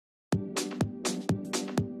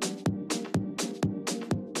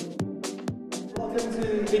welcome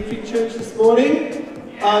to Victory Church this morning.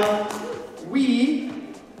 We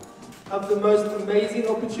have the most amazing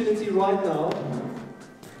opportunity right now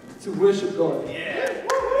to worship God.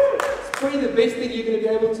 It's probably the best thing you're going to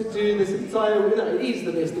be able to do this entire week. No, it is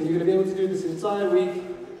the best thing you're going to be able to do this entire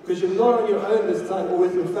week, because you're not on your own this time or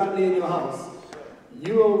with your family in your house.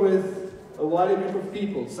 You are with a wider group of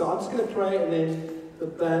people. So I'm just going to pray and then the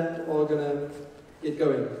band are going to get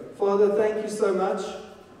going. Father, thank you so much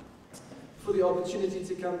for the opportunity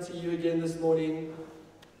to come to you again this morning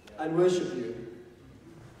and worship you.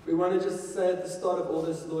 We want to just say at the start of all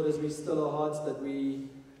this, Lord, as we still our hearts, that we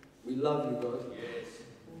love you, God. Yes.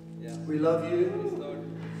 Yeah. We love you. Yes, Lord.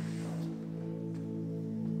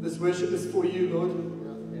 This worship is for you, Lord.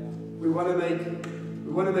 Yeah. We want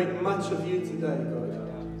to make much of you today, God.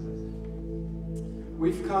 Yeah.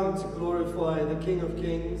 We've come to glorify the King of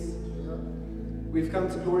Kings. We've come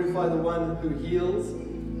to glorify the one who heals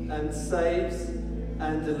and saves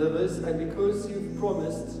and delivers. And because you've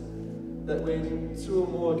promised that when two or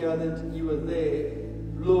more are gathered, you are there,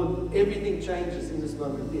 Lord, everything changes in this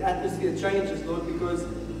moment. The atmosphere changes, Lord, because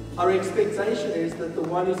our expectation is that the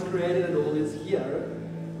one who's created it all is here,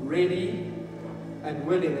 ready and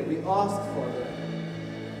willing. And we ask, Father,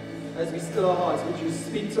 as we still our hearts, would you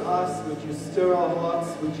speak to us? Would you stir our hearts?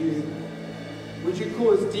 Would you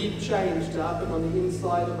cause deep change to happen on the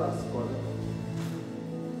inside of us, Father?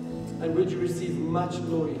 And would you receive much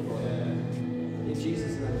glory, Father? In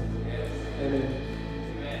Jesus' name.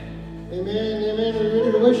 Amen. Amen, amen. Are you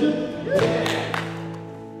ready to worship? Yeah.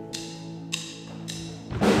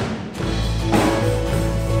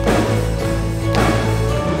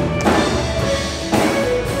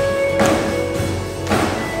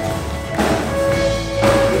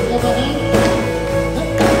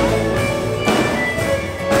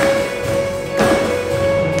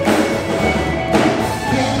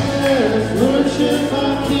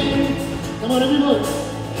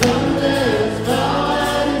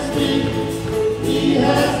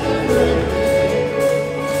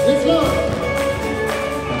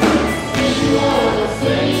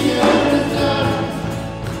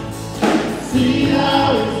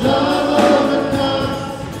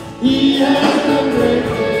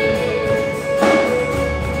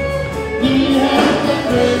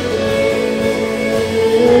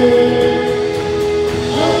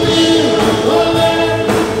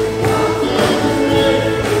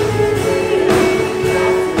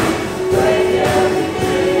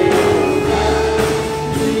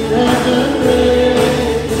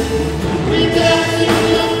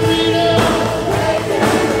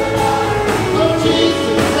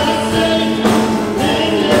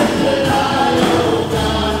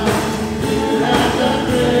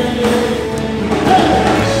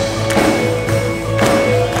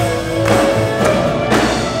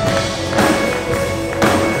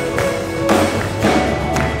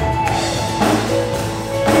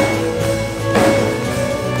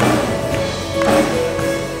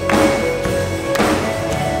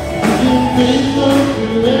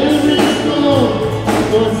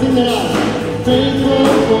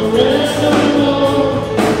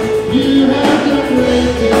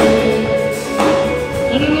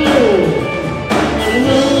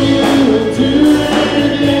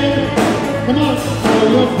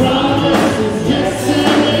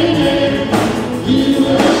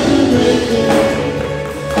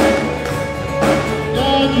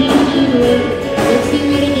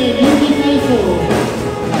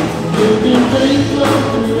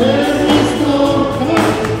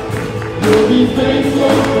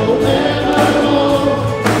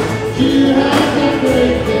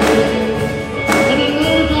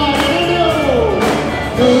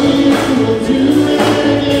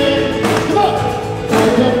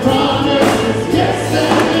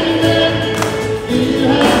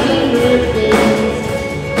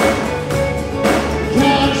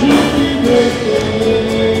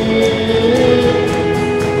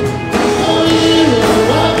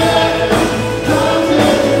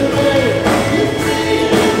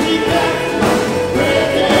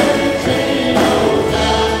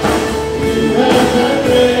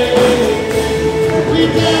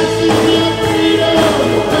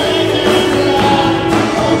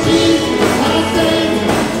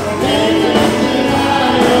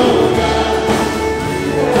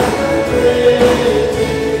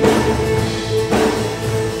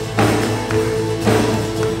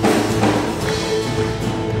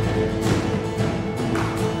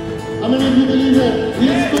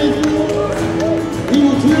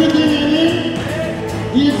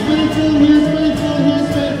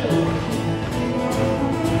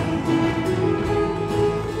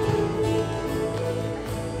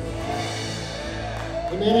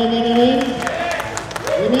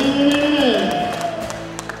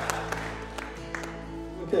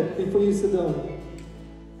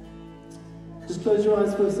 Just close your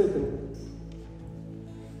eyes for a second.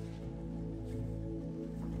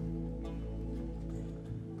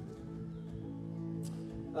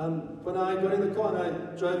 When I got in the car and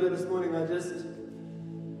I drove here this morning, I just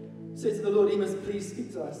said to the Lord, He must please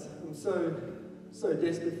speak to us. I'm so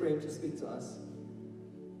desperate for Him to speak to us.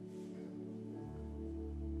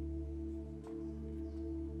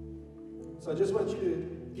 So I just want you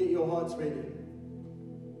to get your hearts ready.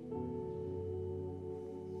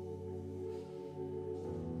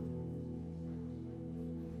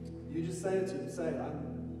 You just say it to Him. Say,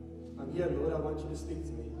 I'm here, Lord. I want you to speak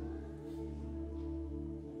to me.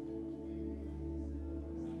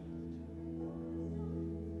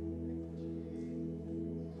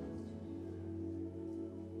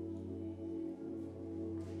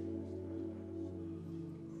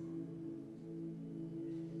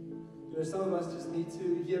 Some of us just need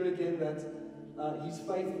to hear again that He's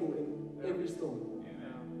faithful in every storm.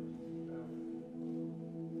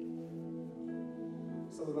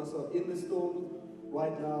 Some of us are in the storm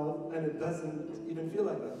right now and it doesn't even feel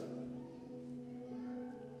like that.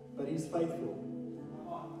 But He's faithful.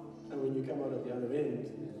 And when you come out at the other end,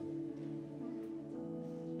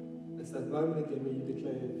 it's that moment again where you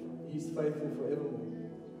declare He's faithful forevermore.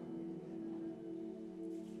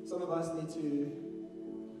 Some of us need to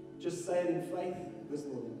just say it in faith this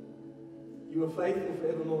morning. You are faithful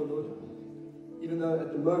forevermore, Lord. Even though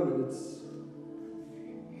at the moment it's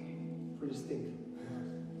pretty stink.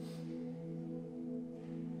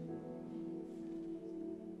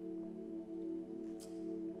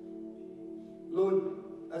 Lord,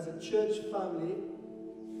 as a church family,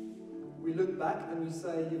 we look back and we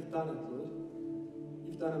say, You've done it, Lord.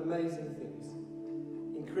 You've done amazing things.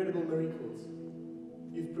 Incredible miracles.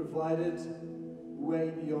 You've provided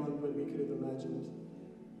way beyond what we could have imagined.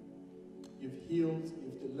 You've healed,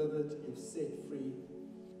 you've delivered, you've set free.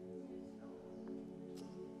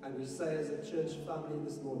 And we say as a church family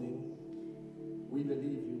this morning, we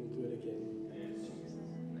believe You will do it again. Yes.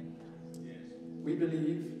 We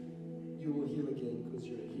believe You will heal again because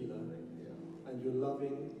You're a healer. And You're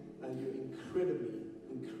loving and You're incredibly,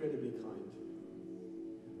 incredibly kind.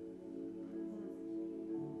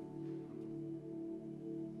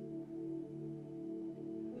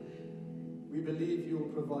 We believe You will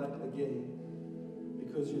provide again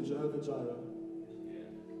because You're Jehovah Jireh.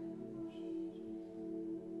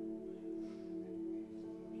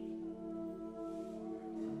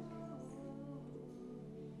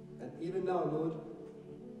 And even now, Lord,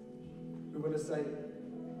 we want to say,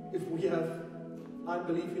 if we have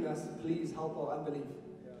unbelief in us, please help our unbelief.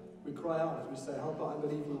 We cry out, we say, help our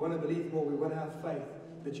unbelief. We want to believe more. We want to have faith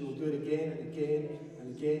that You will do it again and again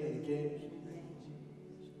and again and again.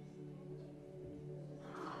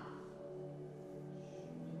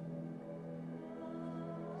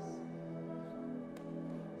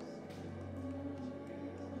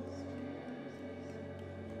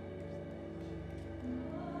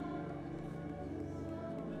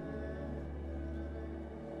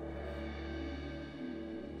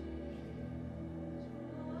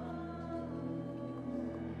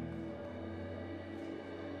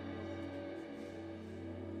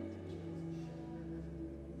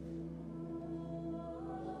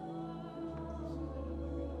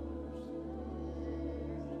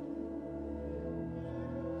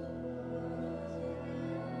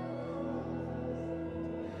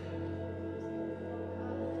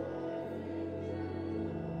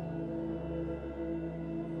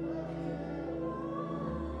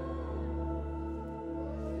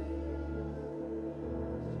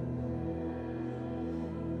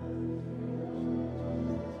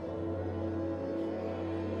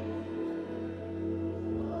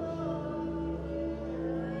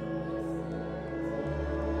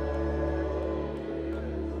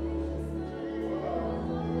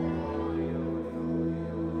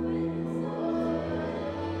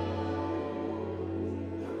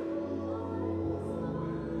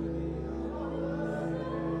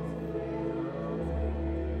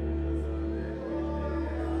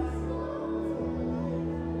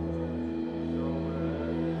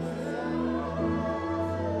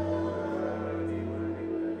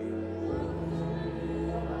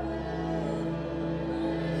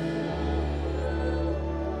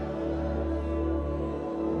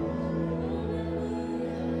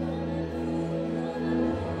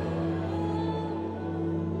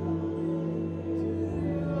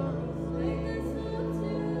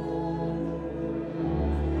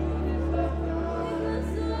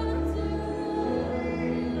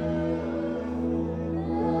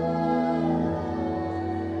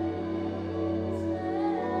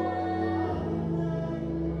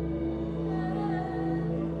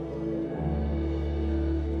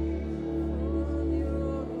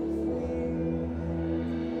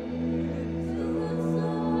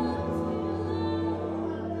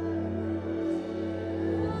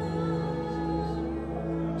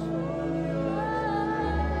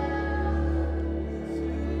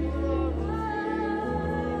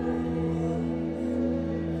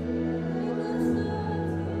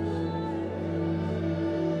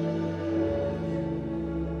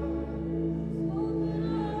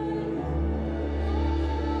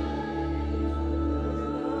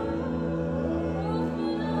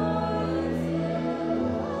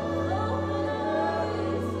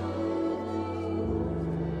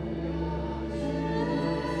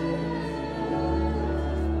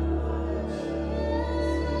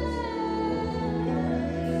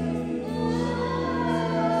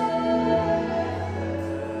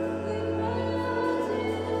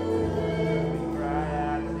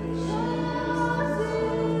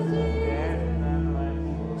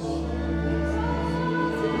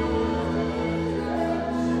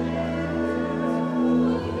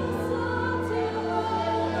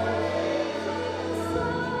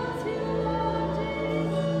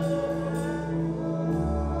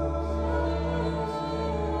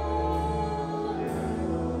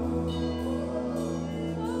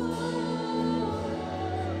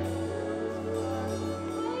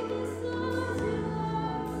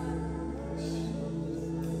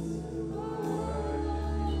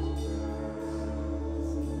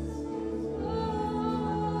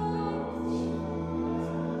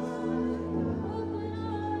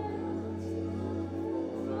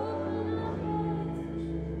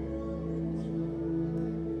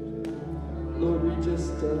 Lord, we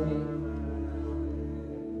just,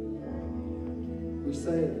 we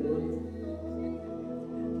say it, Lord.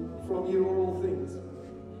 From you are all things.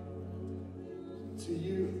 To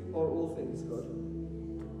you are all things, God.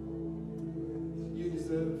 You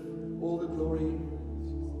deserve all the glory,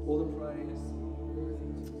 all the praise,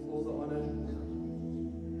 all the honor.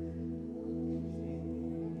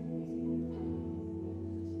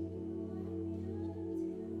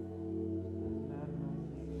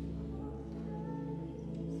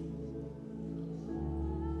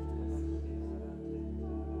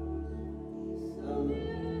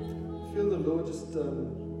 Feel the Lord just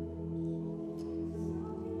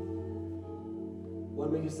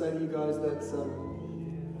want me to say to you guys that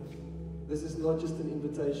this is not just an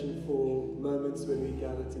invitation for moments when we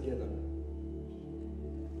gather together.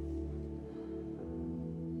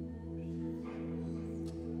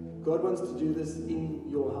 God wants to do this in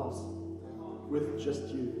your house with just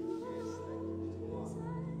you.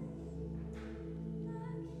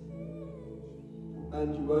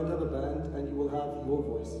 And you won't have a band, and you will have your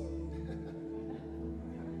voice.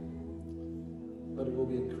 But it will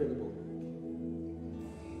be incredible.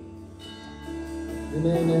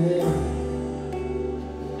 Amen, amen.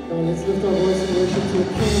 Come on, let's lift our voice and worship to the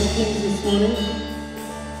King of Kings this morning.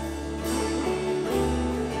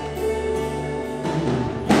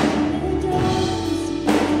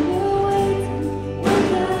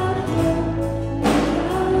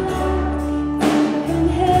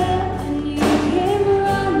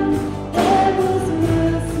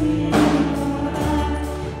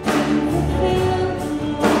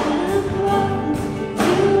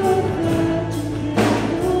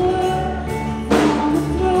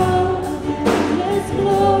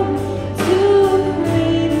 Glory to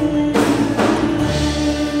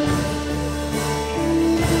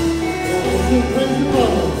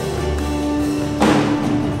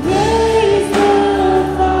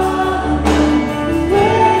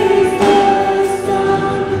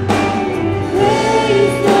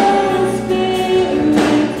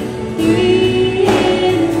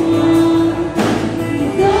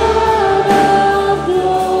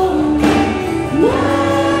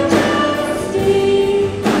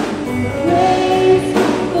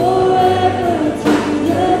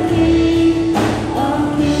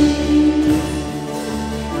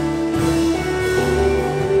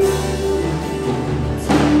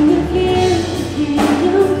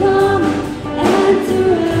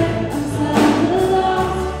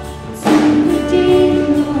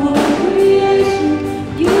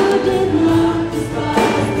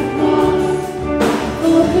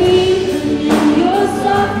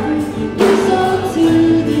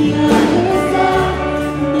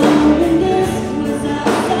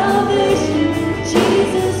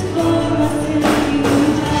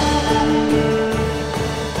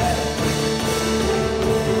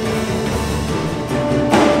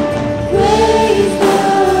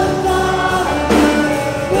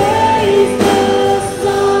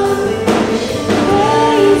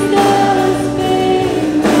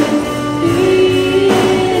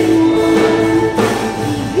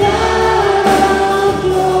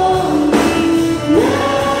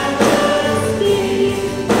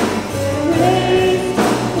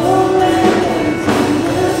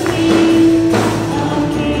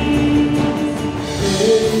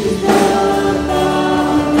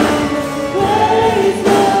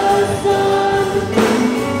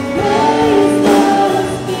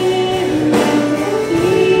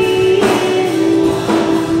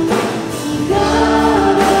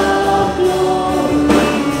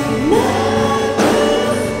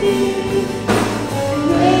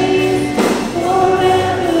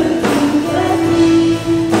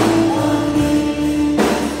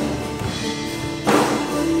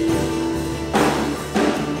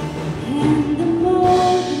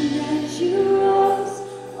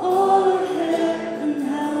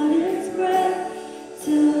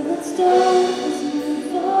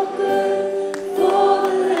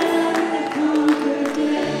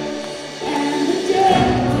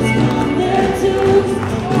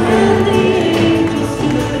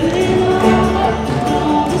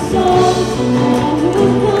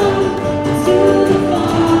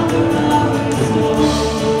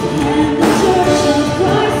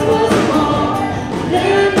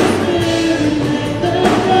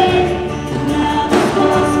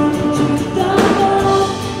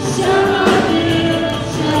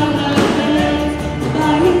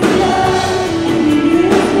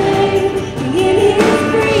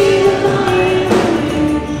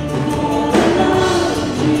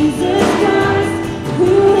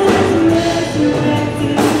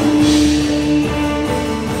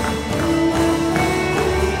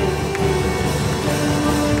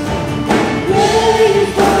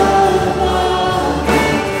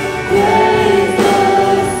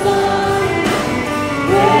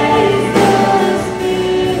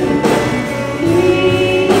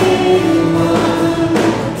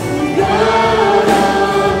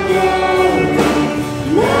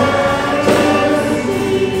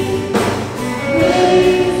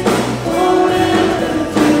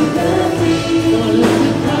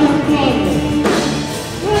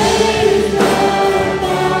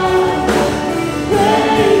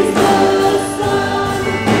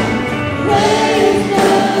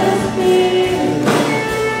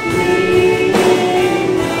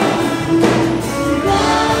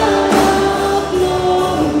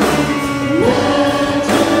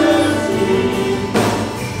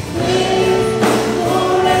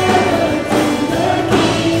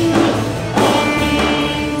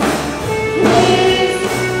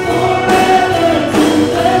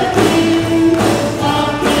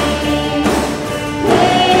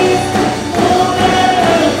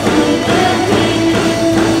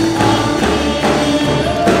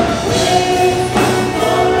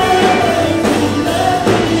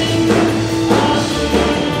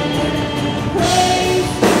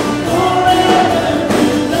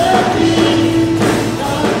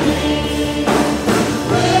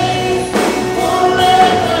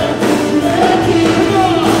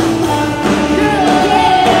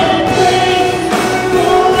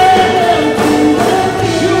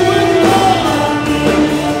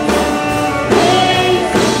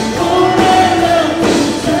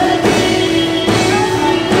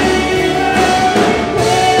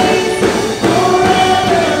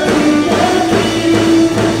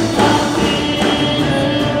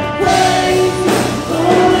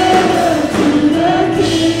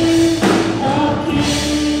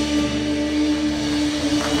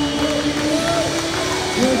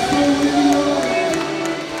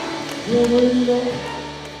so worthy, Lord.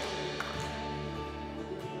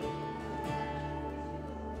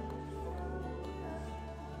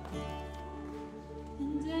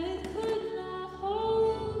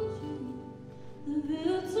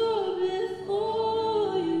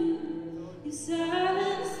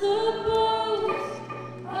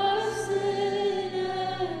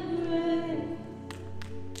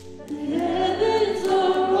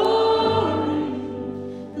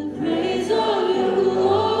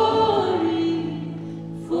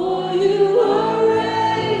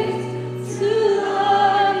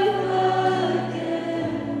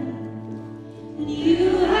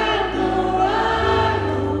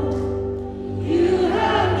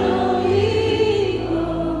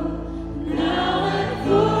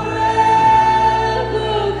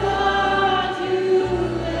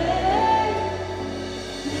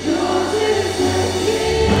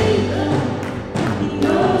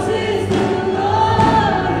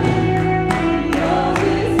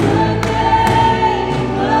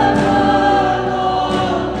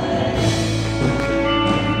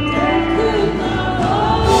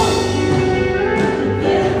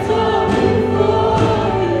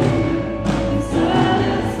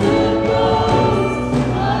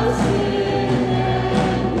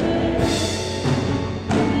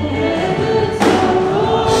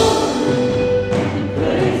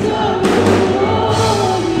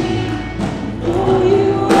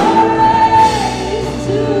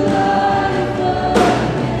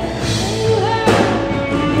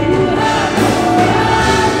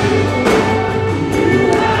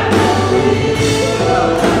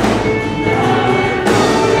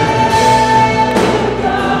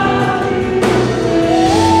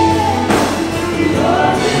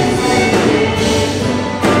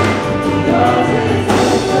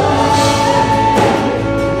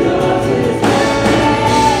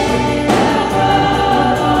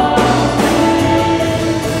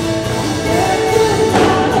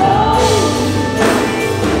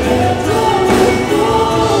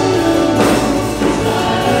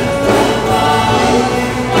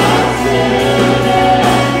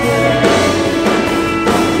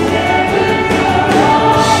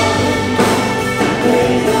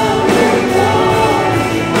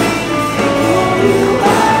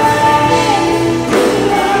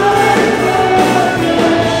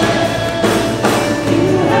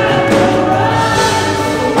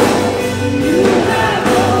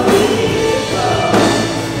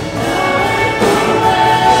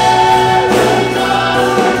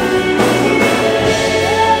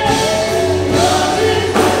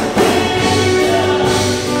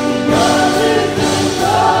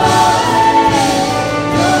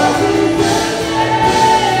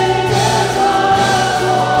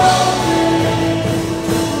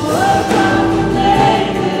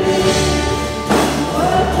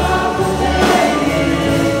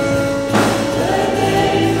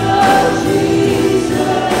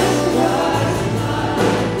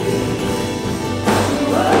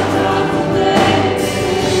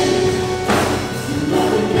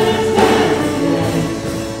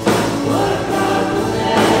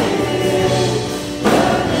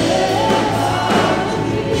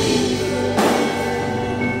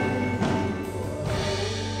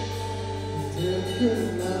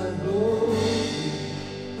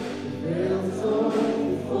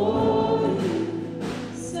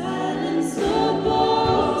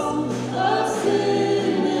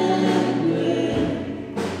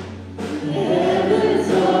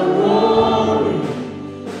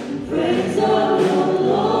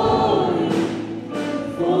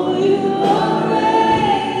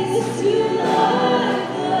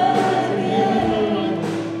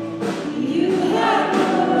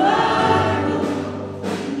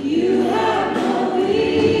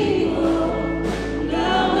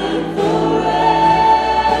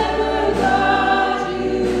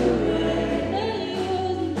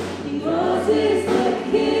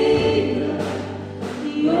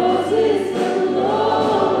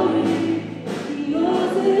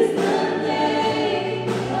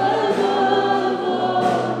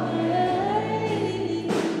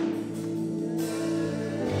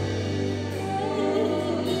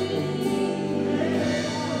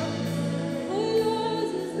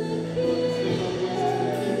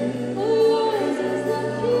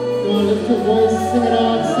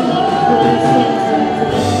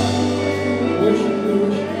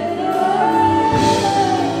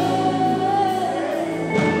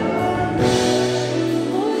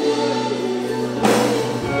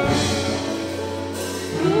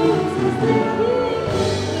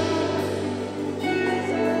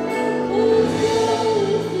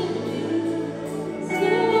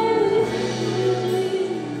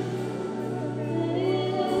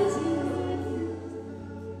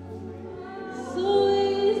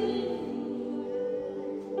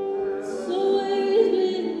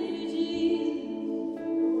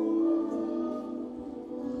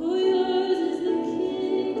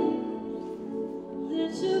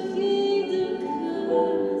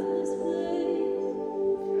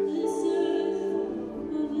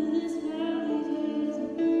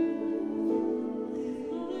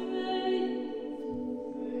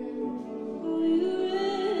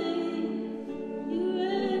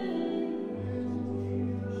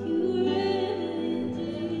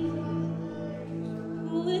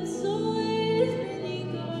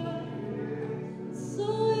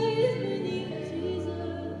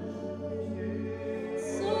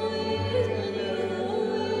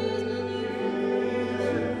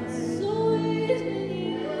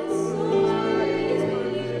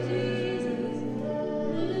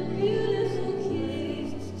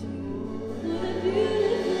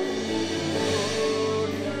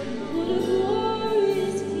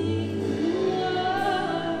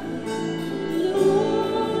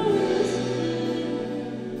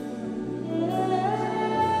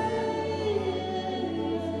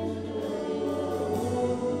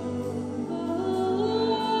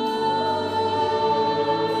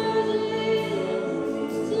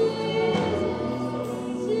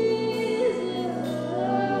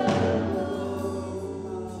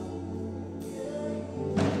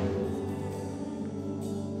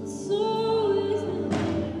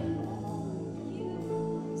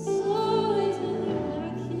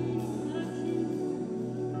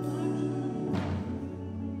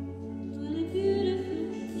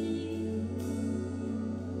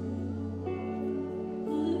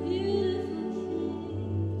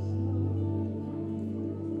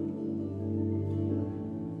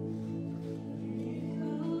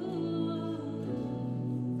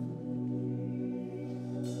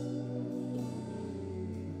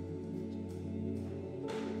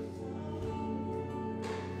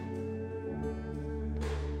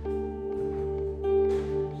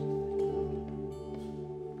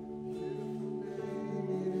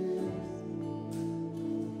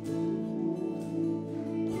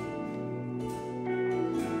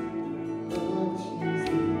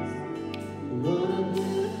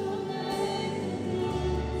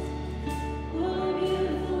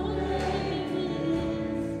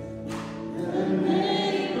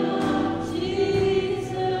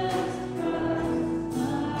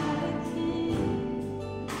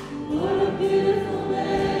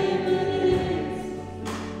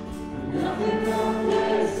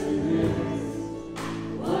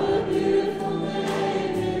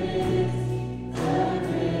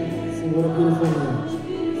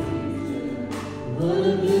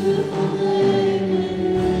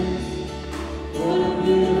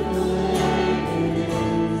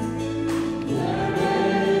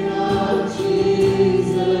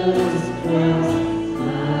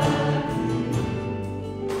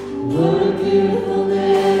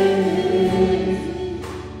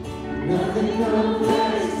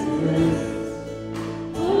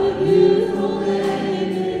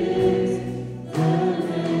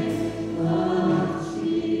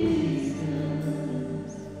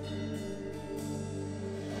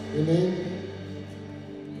 Amen.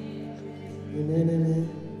 Amen, amen.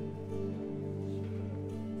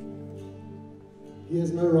 He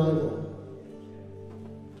has no rival.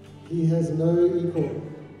 He has no equal.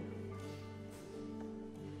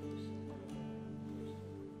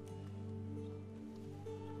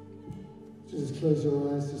 Just close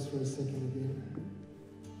your eyes just for a second again.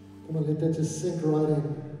 Come on, let that just sink right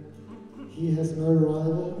in. He has no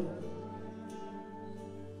rival.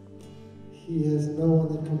 He has no one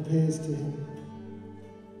that compares to him.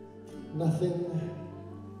 Nothing,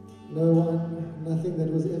 no one, nothing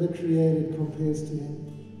that was ever created compares to him.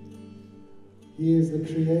 He is the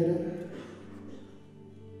creator.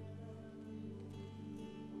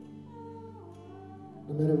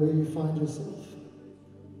 No matter where you find yourself,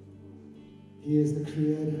 he is the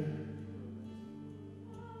creator.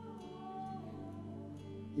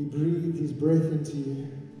 He breathed his breath into you.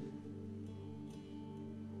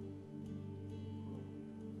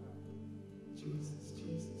 Jesus,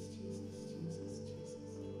 Jesus, Jesus, Jesus, Jesus.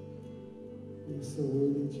 You're so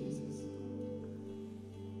worthy, Jesus.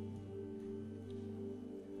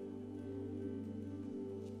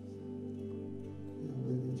 You're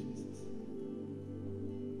worthy, Jesus.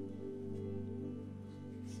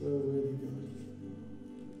 So worthy, God.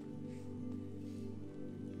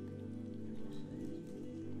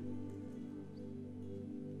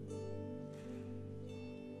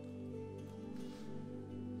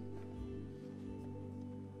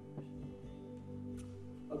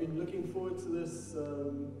 I've been looking forward to this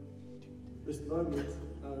this moment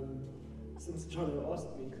since John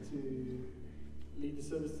asked me to lead the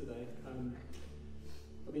service today.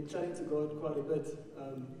 I've been chatting to God quite a bit.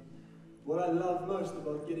 What I love most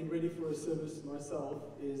about getting ready for a service myself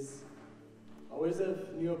is I always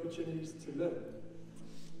have new opportunities to learn.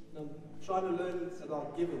 And I'm trying to learn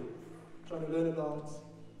about giving, trying to learn about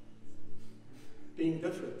being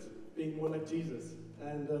different, being more like Jesus.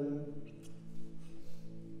 And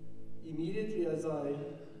immediately as I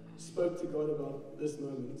spoke to God about this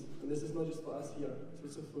moment, and this is not just for us here,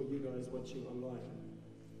 it's also for you guys watching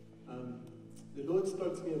online, the Lord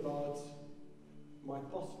spoke to me about my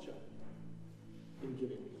posture in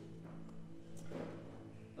giving.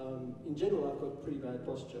 In general, I've got pretty bad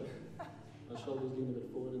posture. My shoulders lean a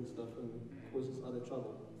bit forward and stuff and causes other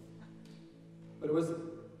trouble. But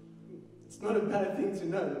it's not a bad thing to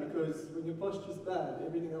know, because when your posture's bad,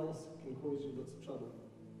 everything else can cause you lots of trouble.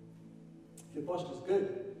 If your posture's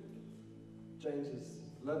good, changes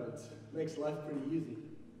loads, makes life pretty easy.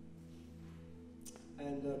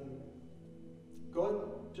 And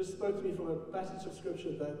God just spoke to me from a passage of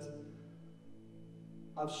scripture that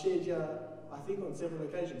I've shared here, I think, on several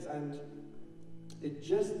occasions, and it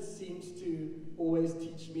just seems to always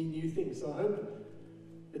teach me new things. So I hope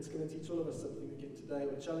it's going to teach all of us something again today,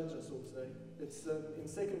 or challenge us all today. It's in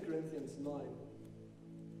 2 Corinthians 9.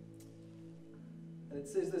 And it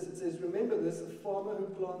says this, it says, "Remember this, a farmer who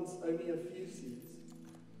plants only a few seeds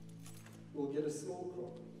will get a small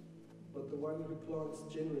crop, but the one who plants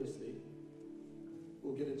generously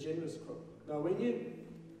will get a generous crop." Now when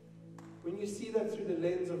you see that through the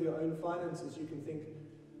lens of your own finances, you can think,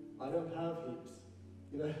 I don't have heaps.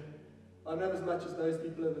 You know, I don't have as much as those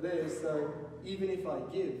people over there, so even if I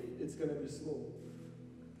give, it's going to be small.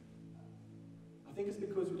 I think it's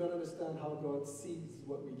because we don't understand how God sees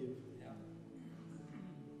what we give.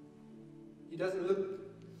 He doesn't look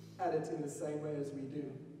at it in the same way as we do.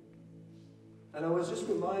 And I was just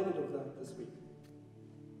reminded of that this week.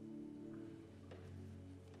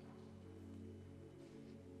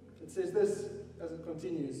 It says this as it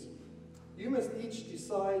continues: "You must each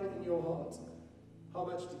decide in your heart how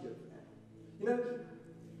much to give." You know,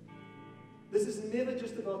 this is never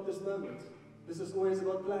just about this moment. This is always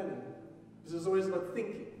about planning. This is always about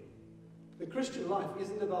thinking. The Christian life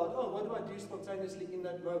isn't about, oh, what do I do spontaneously in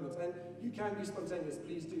that moment? And you can be spontaneous,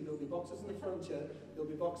 please do. There'll be boxes in the front here. There'll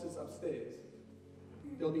be boxes upstairs.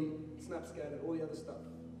 There'll be SnapScan and all the other stuff.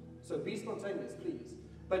 So be spontaneous, please.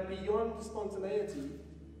 But beyond spontaneity,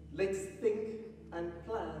 let's think and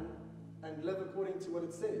plan and live according to what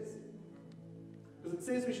it says. Because it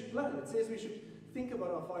says we should plan. It says we should think about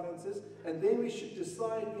our finances, and then we should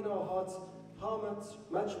decide in our hearts how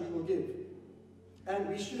much we will give. And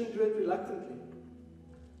we shouldn't do it reluctantly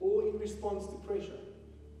or in response to pressure.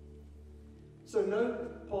 So no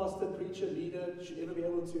pastor, preacher, leader should ever be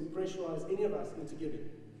able to pressurize any of us into giving.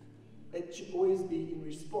 It should always be in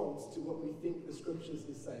response to what we think the scriptures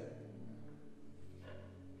is saying.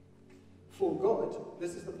 For God,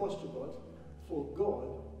 this is the posture of God, for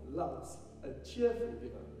God loves a cheerful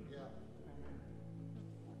giver. Yeah.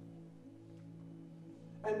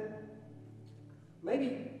 And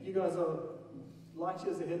maybe you guys are light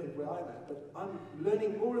years ahead of where I'm at, but I'm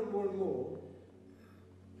learning more and more and more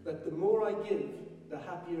that the more I give, the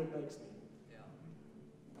happier it makes me.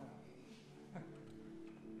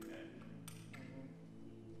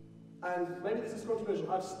 And maybe this is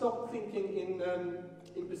controversial. I've stopped thinking in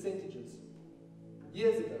percentages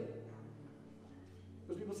years ago.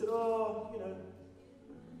 Because people said, oh, you know,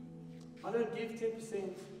 I don't give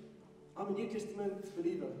 10%. I'm a New Testament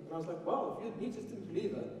believer. And I was like, wow, if you're a New Testament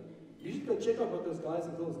believer, you should go check out what those guys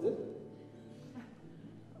and girls did.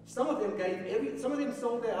 Some of them some of them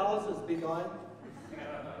sold their houses, big eye,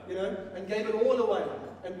 you know, and gave it all away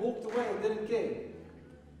and walked away and didn't care.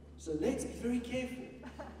 So let's be very careful.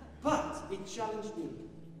 But it challenged me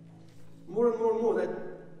more and more and more that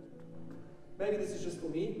maybe this is just for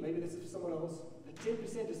me, maybe this is for someone else. That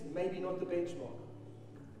 10% is maybe not the benchmark.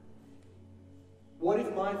 What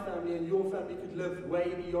if my family and your family could live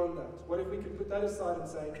way beyond that? What if we could put that aside and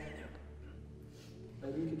say,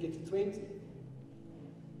 maybe we could get to 20?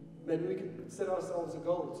 Maybe we could set ourselves a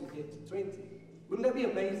goal to get to 20. Wouldn't that be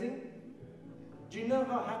amazing? Do you know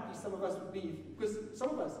how happy some of us would be? Because some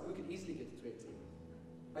of us, we could easily get to 20.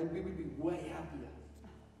 And we would be way happier.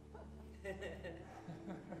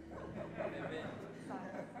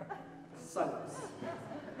 Silence.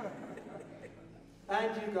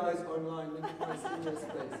 And you guys online, look at my senior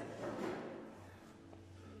space.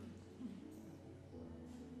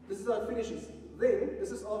 This is how it finishes. Then,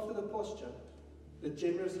 this is after the posture, the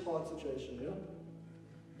generous heart situation, yeah?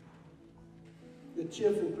 The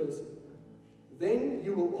cheerful person. Then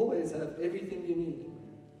you will always have everything you need.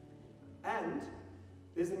 And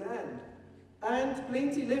there's an and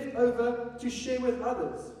plenty left over to share with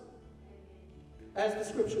others. As the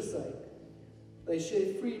scriptures say, they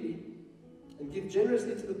share freely and give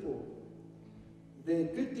generously to the poor. Their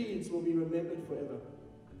good deeds will be remembered forever.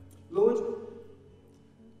 Lord,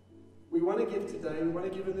 we want to give today, we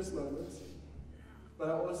want to give in this moment, but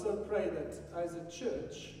I also pray that as a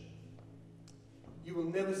church, you will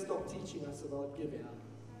never stop teaching us about giving.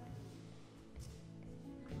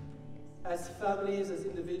 As families, as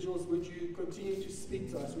individuals, would you continue to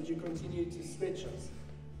speak to us? Would you continue to stretch us?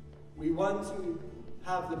 We want to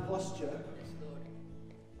have the posture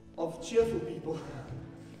of cheerful people.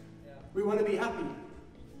 We want to be happy.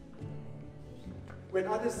 When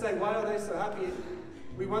others say, why are they so happy?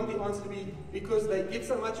 We want the answer to be, because they give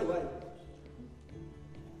so much away.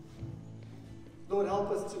 Lord,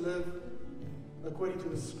 help us to live according to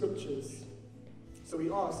the scriptures. So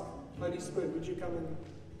we ask, Holy Spirit, would you come and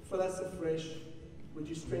fill us afresh? Would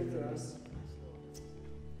you strengthen us?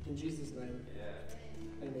 In Jesus' name.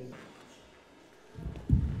 Amen.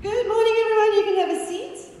 Good morning, everyone. You can have a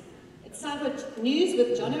seat. It's time for news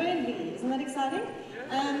with Jono and Lee. Isn't that exciting?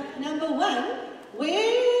 Number one,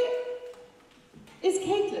 where is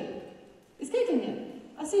Caitlin? Is Caitlin here?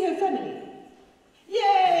 I see her family.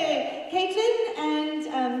 Yay! Caitlin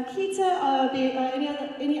and Keita are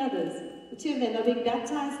any others? The two of them are being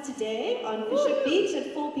baptized today on Bishop Beach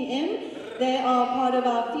at 4 p.m. They are part of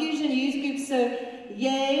our Fusion Youth Group, so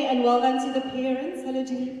yay and well done to the parents. Hello,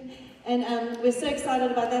 Julie. And we're so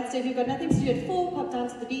excited about that. So if you've got nothing to do at 4, pop down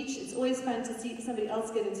to the beach. It's always fun to see somebody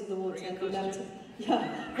else get into the water. And we'd love to,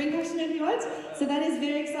 bring costume if you want. So that is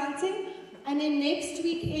very exciting. And then next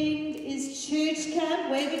weekend is church camp.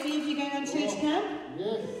 Wave at me if you're going on church camp.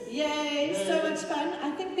 Yes. Yay, yes. So much fun. I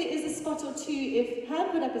think there is a spot or two if Ham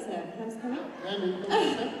put up his hand. Ham's coming.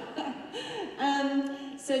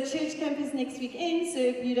 So church camp is next weekend. So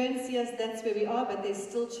if you don't see us, that's where we are. But there's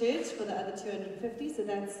still church for the other 250. So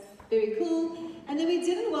that's very cool. And then we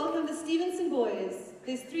didn't welcome the Stephenson boys.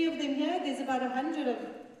 There's 3 of them here. There's about 100 of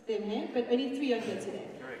them here, but only 3 are here today.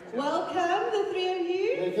 Welcome, the 3 of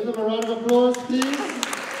you. Yeah, give them a round of applause, please.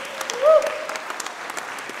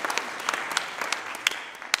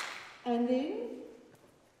 And then,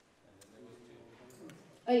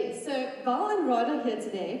 oh yes, so Val and Rod are here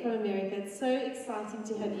today from America. It's so exciting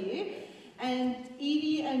to have you. And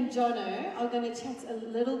Evie and Jono are going to chat a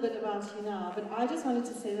little bit about you now, but I just wanted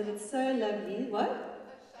to say that it's so lovely. What?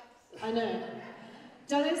 I know.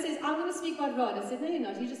 Jono says, I'm going to speak about Rod. I said, no, you're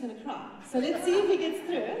not. You're just going to cry. So let's see if he gets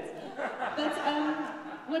through it. But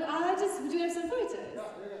do we have some photos?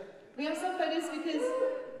 We have some photos because,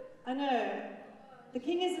 I know, the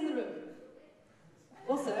king is in the room.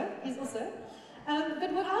 He's also.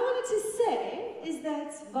 But what I wanted to say is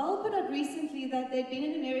that Val put out recently that they'd been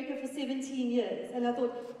in America for 17 years. And I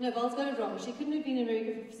thought, no, Val's got it wrong. She couldn't have been in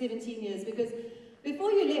America for 17 years because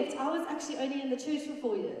before you left, I was actually only in the church for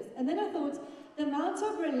 4 years. And then I thought, the amount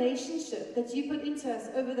of relationship that you put into us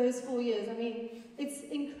over those 4 years, I mean, it's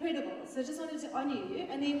incredible. So I just wanted to honor you.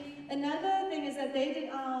 And then another thing is that they did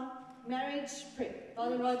our marriage prep.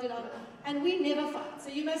 Val and Rod did our, and we never fight. So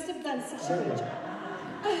you must have done such a good job.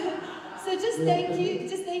 So just thank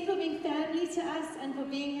you for being family to us and for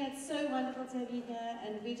being here. It's so wonderful to have you here,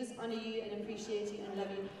 and we just honor you and appreciate you and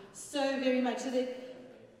love you so very much. So there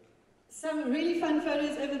some really fun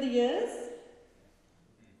photos over the years.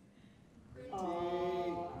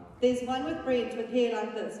 Oh, there's one with Brent with hair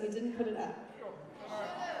like this. We didn't put it up.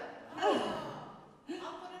 Oh.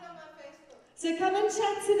 So come and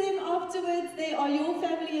chat to them afterwards. They are your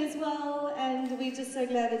family as well, and we're just so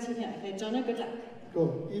glad that you're here. Okay, Jono, good luck.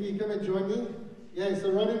 Cool. Evie, come and join me. Yeah,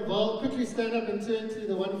 so Rod and Val, quickly stand up and turn to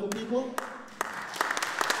the wonderful people.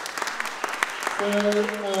 So,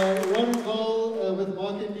 Rod and Val, with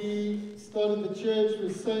Mark and Dee, started the church,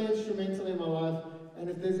 was so instrumental in my life, and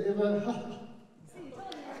if there's ever...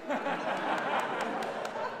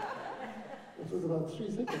 It was about 3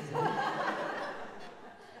 seconds.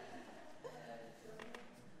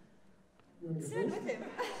 You want to Sit with him.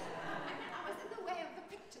 I was in the way of the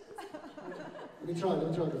pictures. Let me try.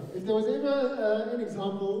 If there was ever an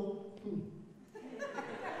example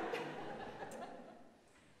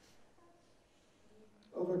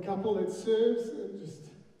of a couple that serves and just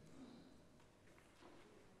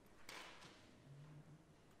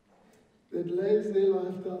that lays their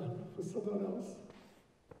life down for someone else,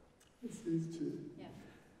 it's these two. Yeah.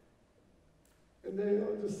 And they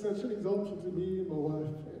are just such an example to me and my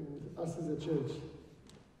wife and us as a church.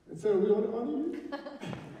 And so we want to honor you.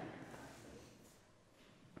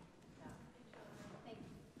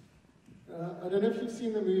 I don't know if you've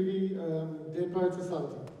seen the movie Dead Poets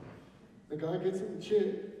Society. The guy gets in the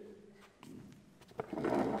chair.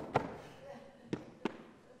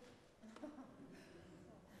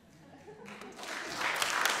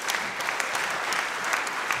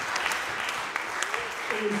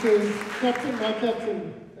 And he says, "Captain, my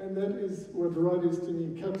captain." And that is what Rod is to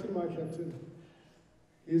me, Captain, my captain.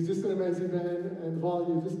 He's just an amazing man, and Val,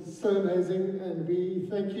 you're just so amazing, and we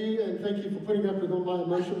thank you, and thank you for putting up with all my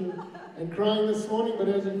emotion and crying this morning, but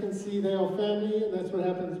as you can see, they are family, and that's what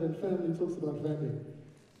happens when family talks about family.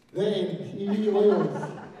 The end. Evie, all yours.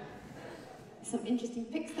 Some interesting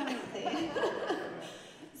pics coming up there.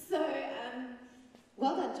 So,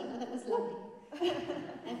 well done, Jonah, that was lovely.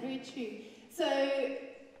 And very true. So,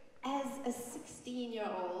 as a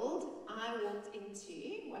 16-year-old, I walked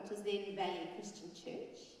into what was then Valley Christian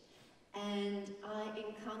Church, and I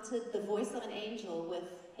encountered the voice of an angel with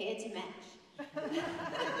hair to match.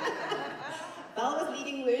 Val was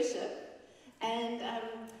leading worship, and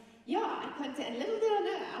and little did I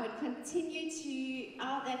know, I would continue to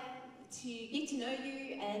get to know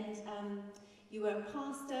you, and you were a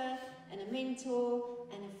pastor, and a mentor,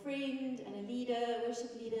 and a friend, and a leader,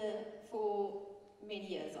 worship leader for many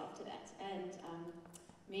years after that, and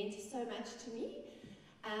meant so much to me.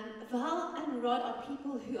 Val and Rod are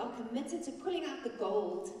people who are committed to pulling out the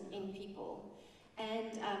gold in people,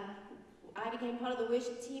 and I became part of the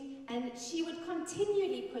worship team, and she would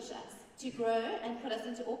continually push us to grow and put us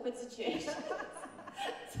into awkward situations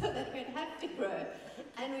so that we'd have to grow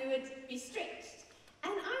and we would be stretched.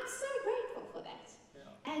 And I'm so grateful for that.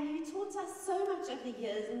 Yeah. And you taught us so much over the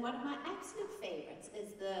years, and one of my absolute favorites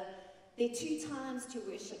is there are 2 times to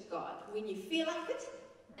worship God: when you feel like it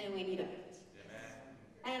and when you don't.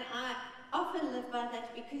 Yeah. And I often live by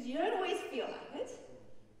that, because you don't always feel like it,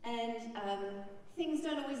 and things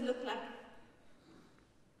don't always look like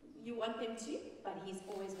you want them to, but He's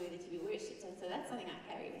always worthy to be worshipped, and so that's something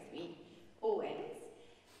I carry with me always.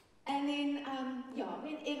 And then,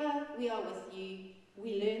 whenever we are with you,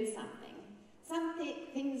 we learn something. Some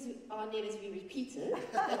things are never to be repeated,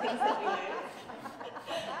 the things that we learn.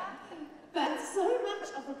 But so much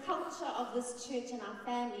of the culture of this church and our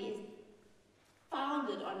family is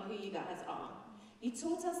founded on who you guys are. You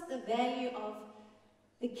taught us the value of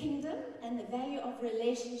the kingdom, and the value of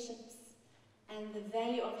relationships, and the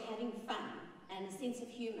value of having fun, and a sense of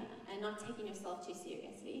humor, and not taking yourself too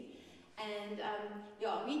seriously. And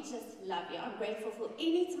we just love you. I'm grateful for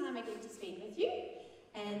any time I get to spend with you.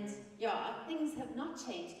 And things have not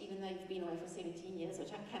changed, even though you've been away for 17 years,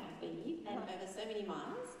 which I cannot believe, and over so many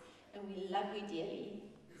miles. And we love you dearly.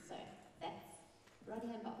 So that's Roddy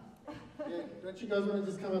and Bob. Yeah, don't you guys want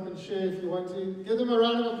to just come up and share if you want to? Give them a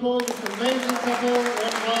round of applause. It's an amazing couple.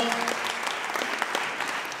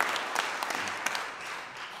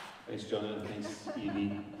 Thanks, John. Thanks,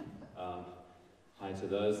 Evie. Hi to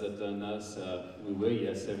those that don't know us. We were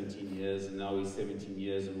here 17 years, and now we're 17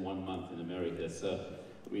 years and 1 month in America. So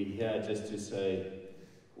we're here just to say,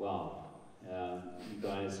 wow, you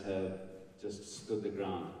guys have just stood the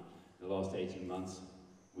ground the last 18 months.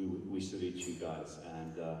 We salute you guys,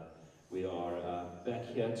 and We are back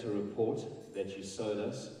here to report that you sowed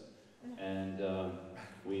us, and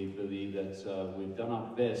we believe that we've done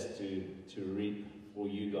our best to reap for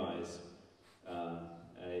you guys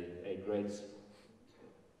a great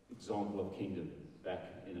example of kingdom back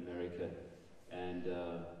in America. And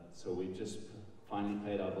so we've just finally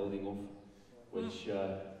paid our building off, which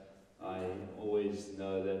I always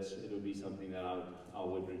know that it would be something that I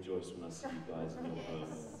would rejoice when I see you guys in your home.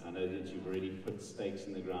 I know that you've already put stakes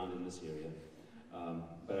in the ground in this area.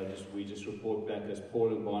 But we just report back as Paul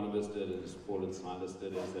and Barnabas did, and as Paul and Silas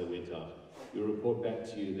did as they went out. We report back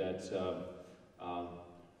to you that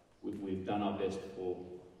we've done our best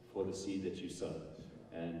for the seed that you sowed.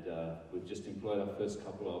 And we've just employed our first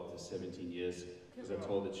couple after 17 years. Because I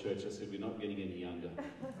told the church, I said, we're not getting any younger.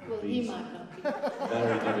 Well, he might not be.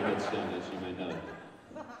 Barry never gets younger, as you may know.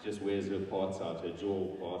 Just wears her parts out, her jaw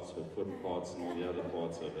parts, her foot parts, and all the other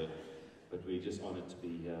parts of it. But we're just honoured to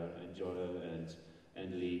be here. And Jono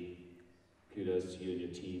and Lee, kudos to you and your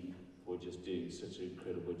team for just doing such an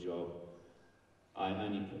incredible job.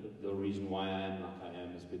 The reason why I am like I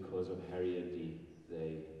am is because of Harry and Dee.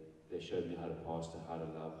 They showed me how to pastor, how to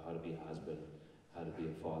love, how to be a husband, how to be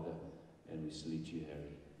a father. And we salute you,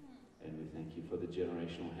 Harry. And we thank you for the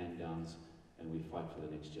generational hand-downs, and we fight for the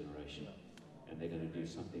next generation. And they're going to do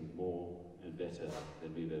something more and better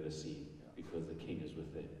than we've ever seen, because the King is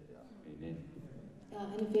with them. Amen.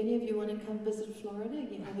 And if any of you want to come visit Florida,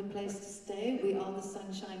 you have a place to stay. We are the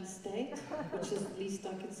Sunshine State, which is the least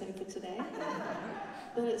I can say for today.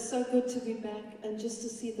 But it's so good to be back and just to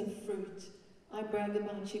see the fruit. I brag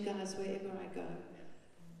about you guys wherever I go.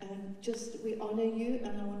 And we honor you,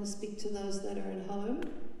 and I want to speak to those that are at home.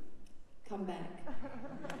 Come back.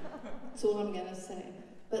 That's all I'm going to say.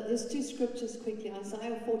 But there's two scriptures quickly.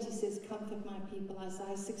 Isaiah 40 says, comfort my people.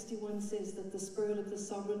 Isaiah 61 says that the Spirit of the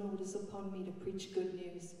Sovereign Lord is upon me to preach good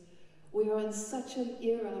news. We are in such an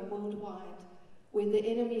era worldwide where the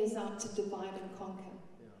enemy is out to divide and conquer.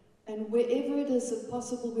 And wherever it is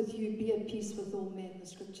possible with you, be at peace with all men, the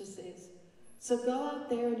scripture says. So go out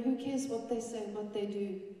there, and who cares what they say, what they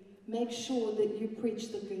do. Make sure that you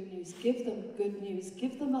preach the good news. Give them good news.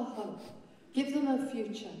 Give them a hope. Give them a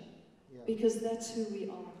future. Because that's who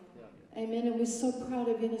we are. Amen. And we're so proud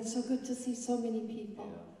of you, and it's so good to see so many people.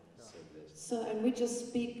 And we just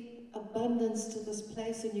speak abundance to this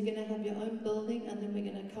place, and you're going to have your own building, and then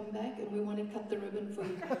we're going to come back, and we want to cut the ribbon for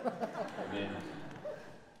you. Amen.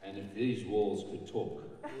 And if these walls could talk,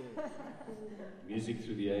 music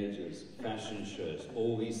through the ages, fashion shows,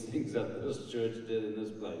 all these things that this church did in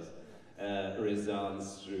this place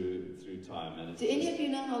resounds through time. And do any of you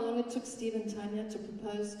know how long it took Stephen Tanya to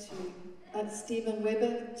propose to Stephen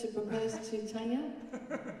Weber to propose to Tanya?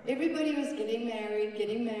 Everybody was getting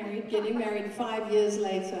married 5 years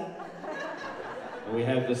later. And we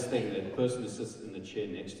have this thing, that person who sits in the chair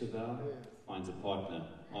next to Val finds a partner.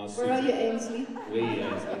 Where are you, Ainsley? Where are you,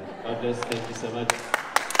 Ainsley? God bless, thank you so much.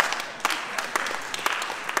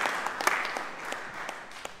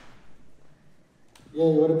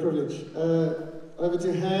 Yay, what a privilege. Over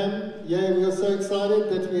to Ham. Yay, we are so excited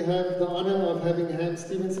that we have the honor of having Ham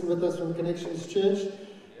Stephenson with us from Connections Church.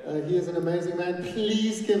 He is an amazing man.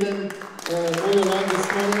 Please give him all your love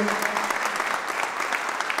this morning.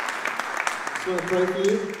 Just want to pray for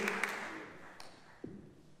you.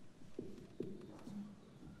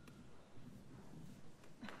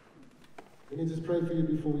 Let me just pray for you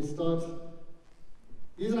before we start.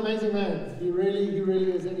 He's an amazing man. He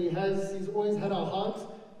really is, and he's always had our heart.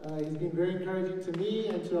 He's been very encouraging to me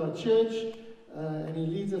and to our church, and he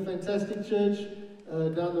leads a fantastic church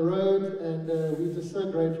down the road, and we're just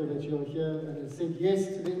so grateful that you're here and have said yes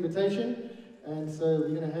to the invitation. And so we're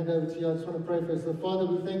going to hand over to you. I just want to pray first. So Father,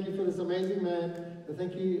 we thank you for this amazing man. I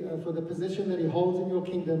thank you for the position that he holds in your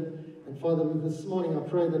kingdom. And Father, this morning I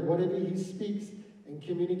pray that whatever he speaks and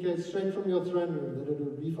communicates straight from your throne room, that it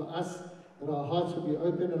would be for us, that our hearts would be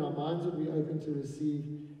open and our minds would be open to receive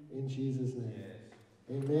in Jesus' name. Yes.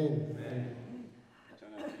 Amen. Amen.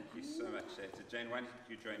 Jonah, thank you so much. So Jane, why don't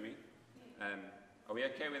you join me? Are we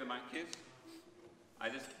okay where the mic is? I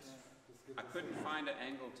couldn't find an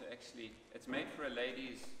angle to actually, it's made for a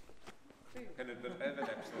lady's, but it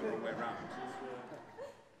overlaps the wrong way around.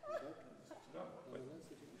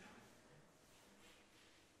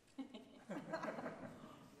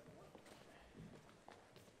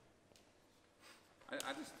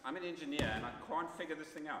 I'm an engineer and I can't figure this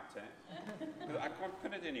thing out. I can't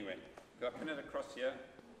pin it anyway. Do I pin it across here?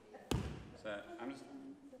 So I'm just.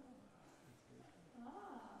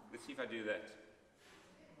 Let's see if I do that.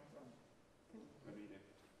 What do you do?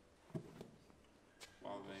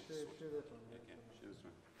 While they sort. Okay, share this one.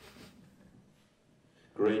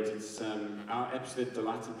 Great. It's our absolute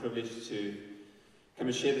delight and privilege to come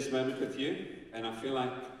and share this moment with you. And I feel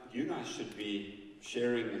like you guys should be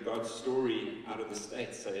sharing God's story out of the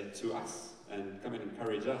States to us and come and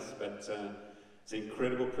encourage us. But it's an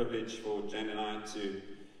incredible privilege for Jan and I to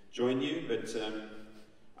join you. But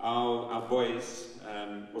our boys,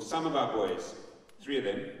 well, some of our boys, 3 of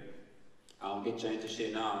them, I'll get Jane to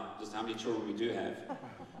share now just how many children we do have.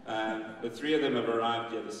 The 3 of them have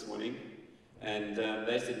arrived here this morning, and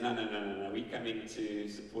they said, no, we're coming to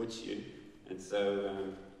support you. And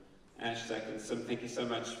so, Ash, Zach, and Sim, thank you so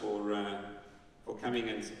much for coming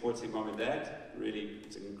and supporting Mom and Dad. Really,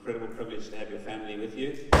 it's an incredible privilege to have your family with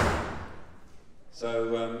you.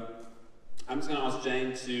 So, I'm just going to ask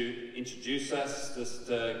Jane to introduce us, just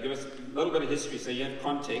give us a little bit of history so you have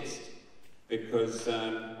context, because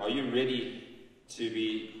are you ready to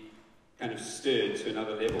be kind of stirred to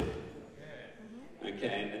another level?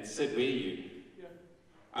 Okay, and Sid, where are you?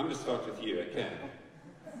 I'm going to start with you, okay?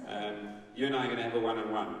 You and I are going to have a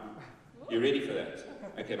one-on-one. You ready for that?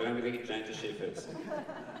 Okay, but I'm going to get Jane to share first.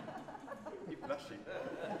 You're blushing.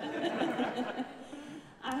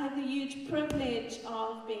 I have the huge privilege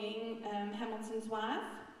of being Hamilton's wife.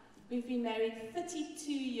 We've been married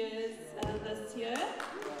 32 years this year,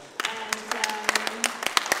 and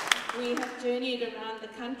we have journeyed around the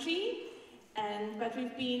country, but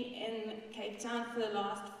we've been in Cape Town for the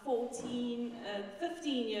last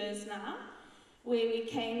 15 years now, where we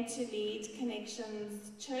came to lead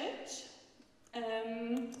Connections Church.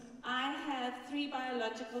 I have 3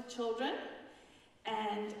 biological children,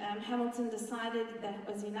 and Hamilton decided that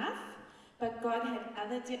was enough, but God had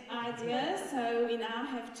other ideas, so we now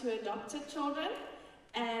have 2 adopted children,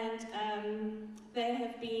 and they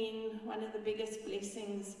have been one of the biggest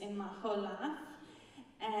blessings in my whole life.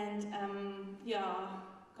 And yeah,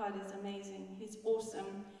 God is amazing. He's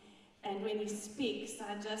awesome. And when He speaks,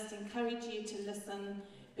 I just encourage you to listen,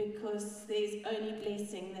 because there's only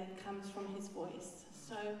blessing that comes from His voice.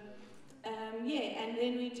 So, yeah, and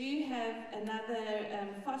then we do have another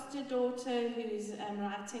foster daughter who's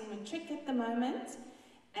writing matric at the moment.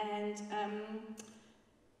 And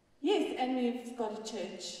yes, and we've got a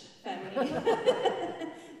church family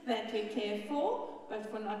that we care for, but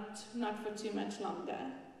for not for too much longer.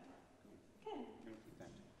 Okay.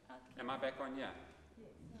 Am I back on? Yeah.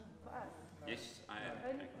 Yes, I am.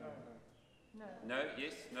 Okay. No.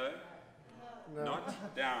 Yes, no.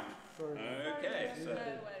 Not down. Okay. So.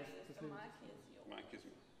 The mic is yours. Mic is.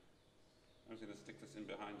 I'm just going to stick this in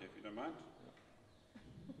behind you if you don't mind.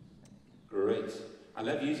 Great. I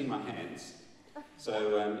love using my hands.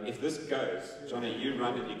 So if this goes, Johnny, you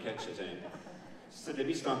run and you catch it in. So let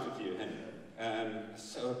me start with you, Henry.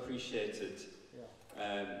 So appreciated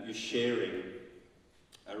you sharing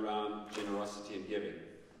around generosity and giving.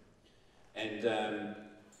 And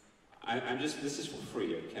I'm just, this is for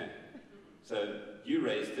free, okay? So you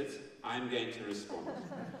raised it, I'm going to respond.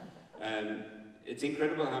 It's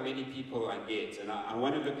incredible how many people I get, and I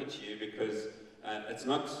want to look at you because it's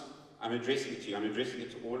not, I'm addressing it to you, I'm addressing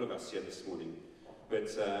it to all of us here this morning. But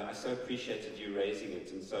I so appreciated you raising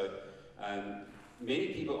it, and so many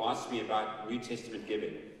people ask me about New Testament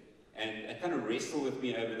giving, and they kind of wrestle with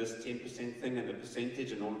me over this 10% thing and the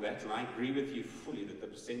percentage and all of that, and I agree with you fully that the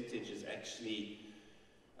percentage is actually,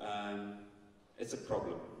 it's a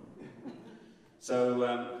problem. So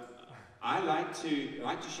I like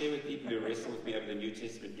to share with people who wrestle with me over the New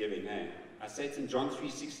Testament giving. Hey, I say it's in John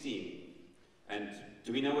 3:16, and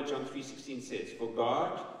do we know what John 3:16 says? For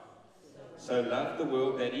God so loved the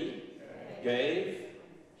world that He gave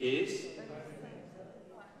His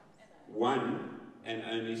one and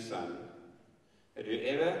only Son, that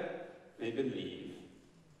whoever may believe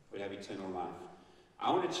will have eternal life.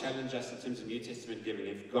 I want to challenge us in terms of New Testament giving.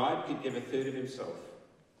 If God could give 1/3 of Himself,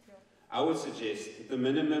 I would suggest that the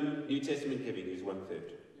minimum New Testament giving is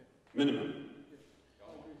 1/3. Minimum.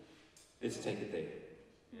 Let's take it there.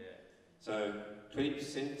 So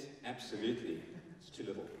 20%, absolutely, it's too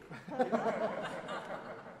little.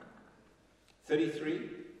 33,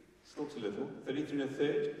 still too little. 33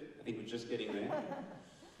 1/3, I think we're just getting there.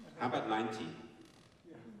 How about 90?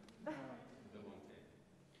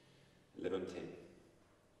 11 10.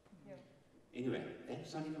 Anyway,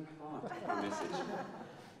 that's not even part of the message.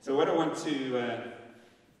 So what I want to,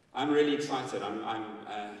 I'm really excited. I'm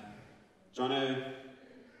Jono,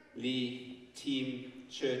 Lee, team,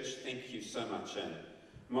 church, thank you so much.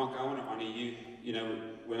 Mark, I want to honor you. You know,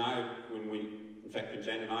 when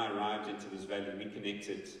Jane and I arrived into this valley, we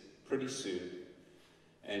connected pretty soon.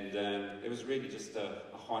 And it was really just a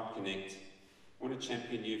heart connect. I want to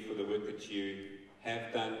champion you for the work that you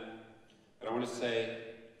have done. But I want to say,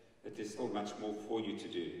 that there's still much more for you to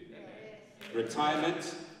do.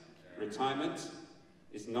 Retirement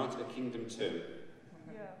is not a kingdom term.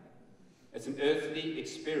 It's an earthly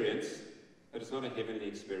experience, but it's not a heavenly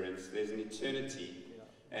experience. There's an eternity.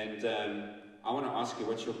 And I want to ask you,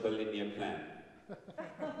 what's your billion-year plan?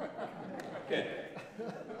 Okay.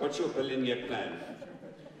 What's your billion-year plan?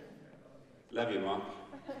 Love you, Mark.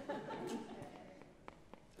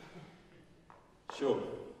 Sure.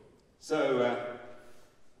 So,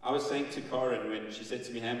 I was saying to Karen when she said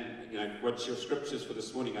to me, Ham, what's your scriptures for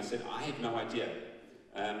this morning? I said, I have no idea.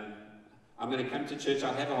 I'm going to come to church,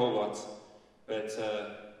 I'll have a whole lot. But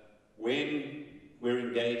when we're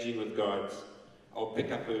engaging with God, I'll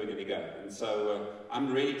pick up where we're going to go. And so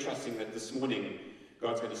I'm really trusting that this morning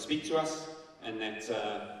God's going to speak to us, and that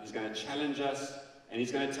He's going to challenge us, and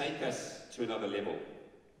He's going to take us to another level.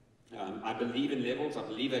 I believe in levels. I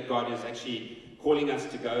believe that God is actually calling us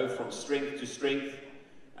to go from strength to strength.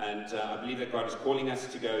 And I believe that God is calling us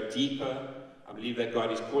to go deeper. I believe that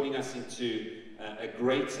God is calling us into a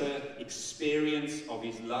greater experience of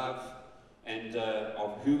His love and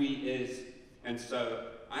of who He is. And so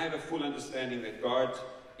I have a full understanding that God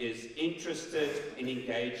is interested in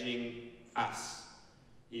engaging us.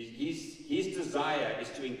 His desire is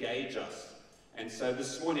to engage us. And so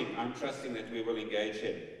this morning, I'm trusting that we will engage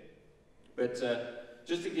Him. But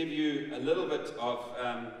just to give you a little bit of,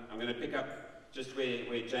 I'm going to pick up just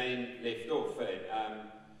where Jane left off.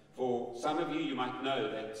 For some of you, you might know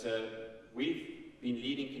that we've been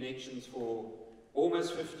leading Connections for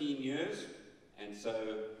almost 15 years. And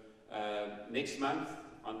so next month,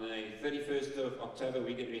 on the 31st of October,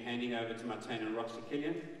 we're going to be handing over to Martijn and Roxy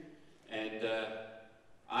Killian. And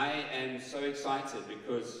I am so excited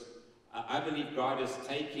because I believe God is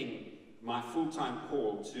taking my full-time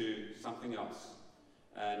call to something else.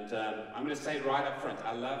 And I'm going to say right up front,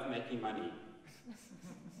 I love making money.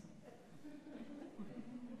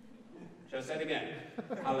 Shall I say it again?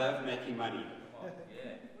 I love making money.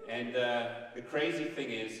 And the crazy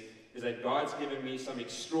thing is that God's given me some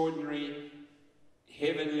extraordinary,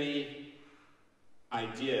 heavenly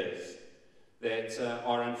ideas that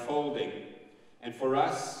are unfolding. And for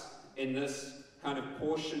us, in this kind of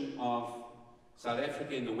portion of South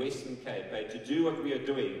Africa in the Western Cape, to do what we are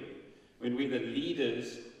doing, when we're the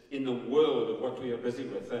leaders in the world of what we are busy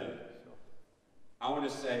with, I want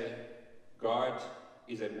to say, God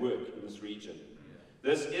is at work in this region.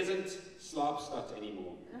 This isn't Slaapstad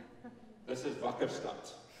anymore. This is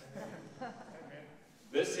Wakkerstad.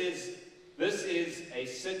 This is a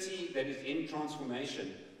city that is in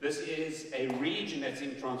transformation. This is a region that's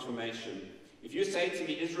in transformation. If you say to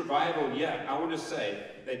me, is revival? Yeah, I want to say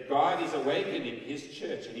that God is awakening His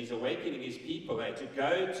church and He's awakening His people to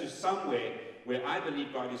go to somewhere where I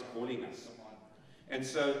believe God is calling us. And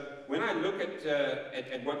so when I look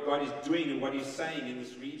at what God is doing and what He's saying in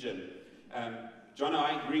this region, John,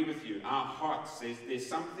 I agree with you. Our hearts, there's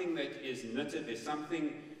something that is knitted. There's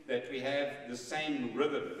something that we have the same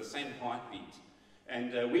rhythm, the same heartbeat.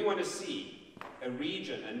 And we want to see a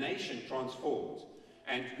region, a nation transformed.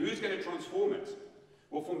 And who's going to transform it?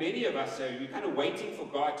 Well, for many of us, we're kind of waiting for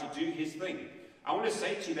God to do His thing. I want to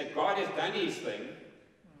say to you that God has done His thing.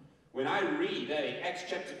 When I read Acts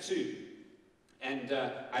chapter 2, and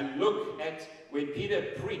I look at when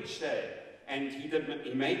Peter preached, and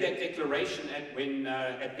he made that declaration at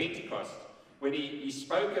Pentecost, when he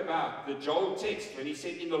spoke about the Joel text, when he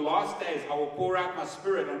said, in the last days I will pour out my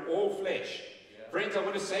Spirit on all flesh. Yeah. Friends, I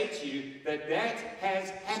want to say to you that has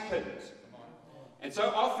happened. And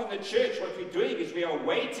so often the church, what we're doing is we are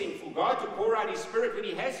waiting for God to pour out His Spirit when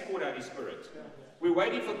He has poured out His Spirit. We're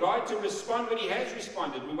waiting for God to respond when He has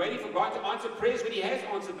responded. We're waiting for God to answer prayers when He has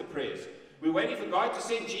answered the prayers. We're waiting for God to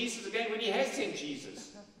send Jesus again when He has sent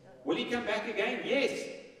Jesus. Will He come back again? Yes.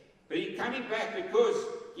 But He's coming back because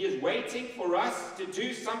He is waiting for us to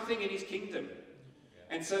do something in His kingdom.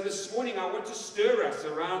 And so this morning I want to stir us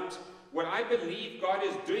around what I believe God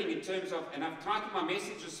is doing in terms of, and I've titled my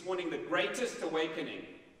message this morning, the greatest awakening.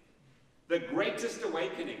 The greatest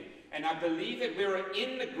awakening. And I believe that we're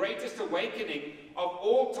in the greatest awakening of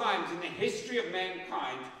all times in the history of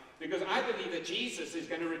mankind, because I believe that Jesus is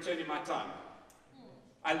going to return in my time.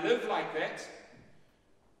 I live like that.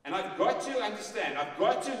 And I've got to understand, I've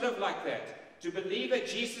got to live like that, to believe that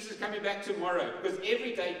Jesus is coming back tomorrow, because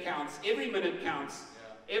every day counts, every minute counts,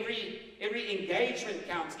 every engagement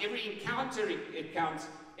counts, every encounter it counts,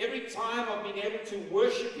 every time of being able to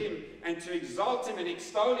worship Him and to exalt Him and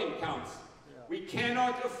extol Him counts. We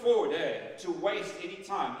cannot afford to waste any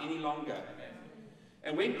time any longer.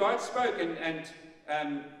 And when God spoke,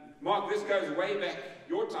 and Mark, this goes way back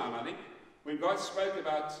your time, I think, when God spoke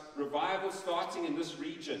about revival starting in this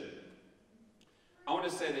region, I want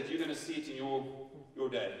to say that you're going to see it in your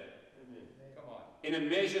day. Come on. In a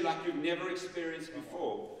measure like you've never experienced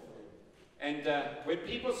before. And when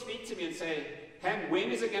people speak to me and say, Ham,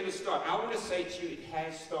 when is it going to start? I want to say to you, it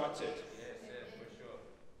has started. Yes, for sure.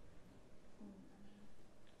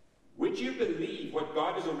 Would you believe what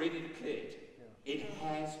God has already declared? It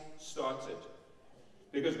has started.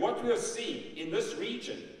 Because what we are seeing in this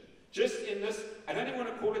region, just in this, I don't even want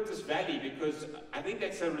to call it this valley because I think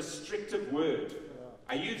that's a restrictive word.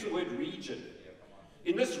 I use the word region.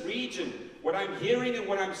 In this region, what I'm hearing and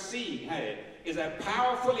what I'm seeing, hey, is a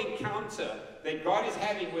powerful encounter that God is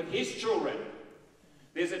having with His children.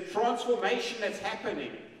 There's a transformation that's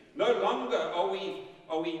happening. No longer are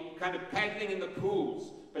we kind of paddling in the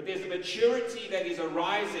pools, but there's a maturity that is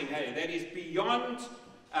arising, hey, that is beyond,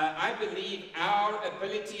 I believe, our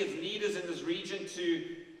ability as leaders in this region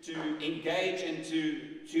to engage and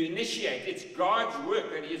to initiate. It's God's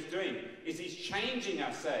work that He is doing. He's changing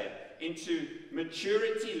us, say, into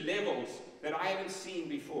maturity levels that I haven't seen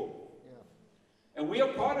before. And we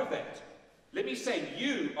are part of that. Let me say,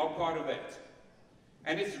 you are part of that.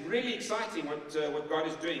 And it's really exciting what God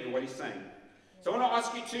is doing and what He's saying. So I want to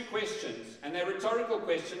ask you two questions, and they're rhetorical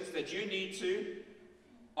questions that you need to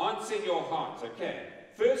answer in your heart, okay?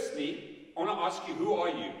 Firstly, I want to ask you, who are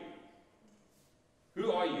you?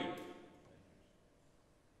 Who are you?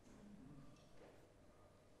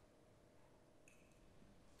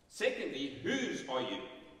 Secondly, whose are you?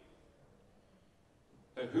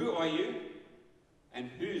 So who are you and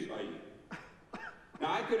whose are you?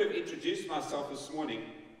 Now I could have introduced myself this morning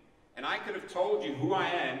and I could have told you who I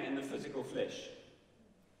am in the physical flesh.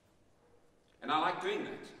 And I like doing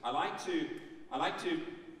that. I like to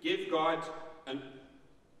give God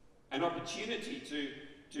an opportunity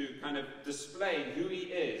to kind of display who He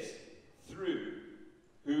is through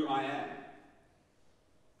who I am.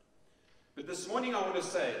 But this morning I want to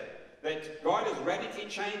say that God has radically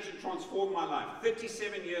changed and transformed my life.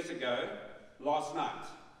 37 years ago, last night.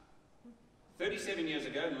 37 years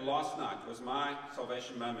ago, last night was my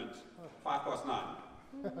salvation moment. 9:05.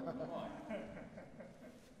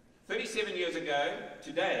 37 years ago,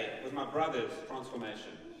 today was my brother's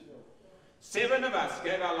transformation. 7 of us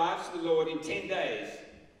gave our lives to the Lord in 10 days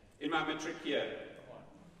in my matric year.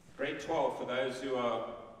 Grade 12 for those who are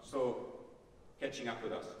still catching up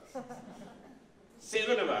with us.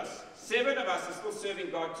 7 of us are still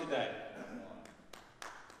serving God today.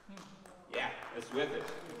 Yeah, it's worth it.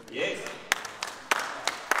 Yes.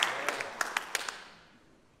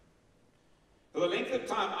 For the length of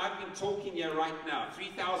time I've been talking here right now,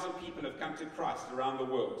 3,000 people have come to Christ around the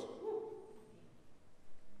world.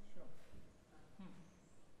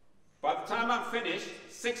 By the time I'm finished,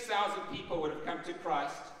 6,000 people would have come to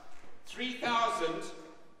Christ. 3,000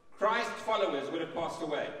 Christ followers would have passed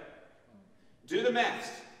away. Do the maths.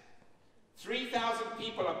 3,000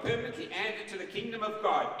 people are permanently added to the kingdom of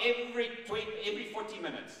God every 40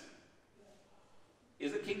 minutes.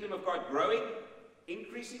 Is the kingdom of God growing,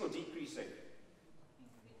 increasing, or decreasing?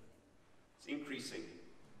 It's increasing.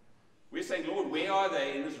 We're saying, Lord, where are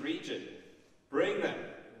they in this region? Bring them.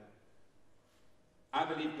 I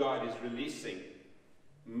believe God is releasing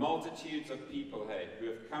multitudes of people, hey, who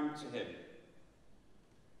have come to Him.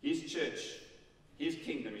 His church, His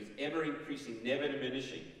kingdom is ever increasing, never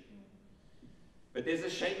diminishing. But there's a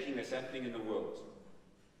shaking that's happening in the world.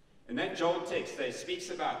 In that Joel text, there speaks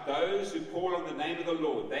about those who call on the name of the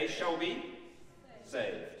Lord, they shall be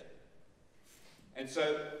saved. And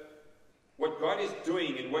so, what God is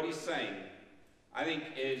doing and what He's saying, I think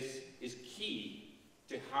is key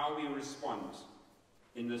to how we respond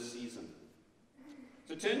in this season.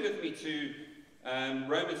 So turn with me to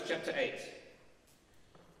Romans chapter 8.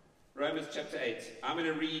 Romans chapter 8. I'm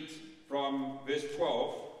going to read from verse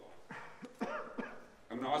 12.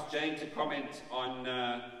 I'm going to ask Jane to comment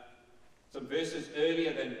on some verses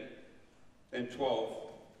earlier than 12,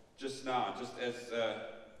 just now, just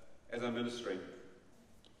as I'm ministering.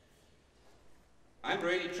 I'm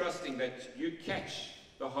really trusting that you catch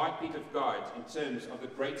the heartbeat of God in terms of the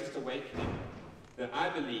greatest awakening that I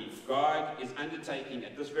believe God is undertaking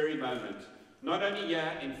at this very moment, not only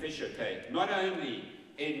here in Fisher Cay, not only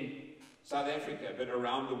in South Africa, but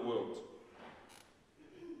around the world.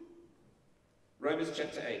 Romans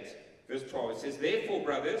chapter 8, verse 12, it says, "Therefore,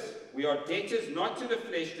 brothers, we are debtors not to the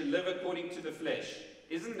flesh to live according to the flesh."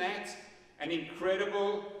 Isn't that an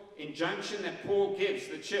incredible injunction that Paul gives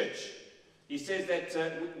the church? He says that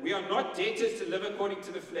we are not debtors to live according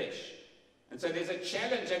to the flesh. And so there's a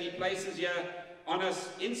challenge that he places here on us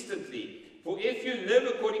instantly. For if you live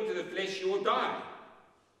according to the flesh, you will die.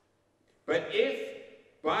 But if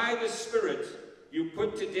by the Spirit you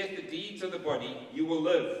put to death the deeds of the body, you will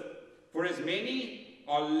live. For as many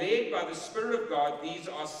are led by the Spirit of God, these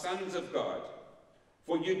are sons of God.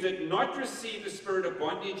 For you did not receive the spirit of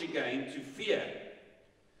bondage again to fear,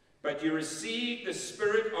 but you received the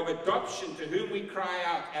Spirit of adoption, to whom we cry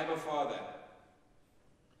out, Abba, Father.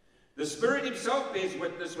 The Spirit himself bears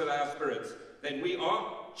witness with our spirits that we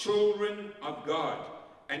are children of God.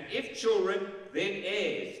 And if children, then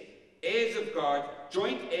heirs, heirs of God,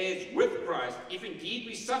 joint heirs with Christ, if indeed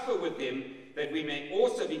we suffer with him, that we may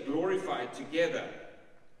also be glorified together.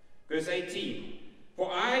 Verse 18, for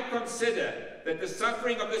I consider that the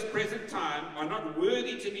suffering of this present time are not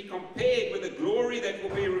worthy to be compared with the glory that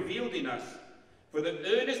will be revealed in us. For the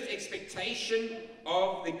earnest expectation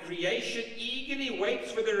of the creation eagerly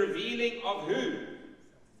waits for the revealing of who?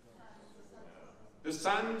 The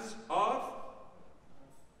sons of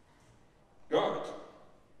God.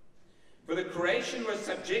 For the creation was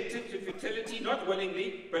subjected to futility, not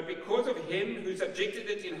willingly, but because of him who subjected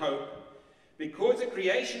it in hope, because the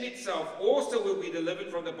creation itself also will be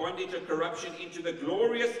delivered from the bondage of corruption into the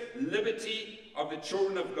glorious liberty of the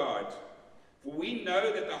children of God. For we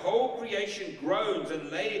know that the whole creation groans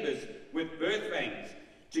and labors with birth pains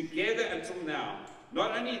together until now.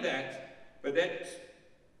 Not only that,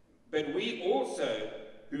 but we also,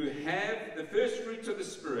 who have the first fruits of the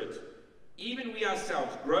Spirit, even we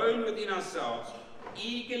ourselves, groan within ourselves,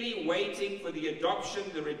 eagerly waiting for the adoption,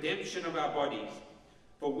 the redemption of our bodies.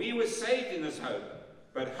 For we were saved in this hope,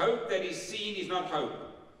 but hope that is seen is not hope.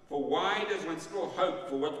 For why does one still hope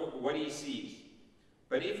for what he sees?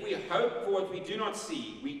 But if we hope for what we do not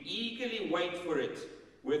see, we eagerly wait for it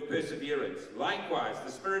with perseverance. Likewise,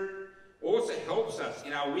 the Spirit also helps us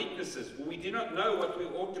in our weaknesses, for we do not know what we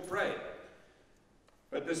ought to pray.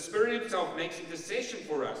 But the Spirit himself makes intercession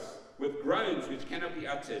for us with groans which cannot be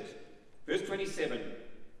uttered. Verse 27.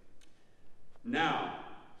 Now,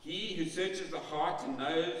 he who searches the heart and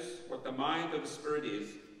knows what the mind of the Spirit is,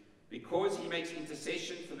 because he makes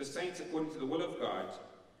intercession for the saints according to the will of God.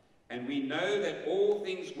 And we know that all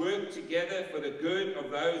things work together for the good of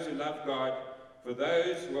those who love God, for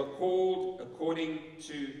those who are called according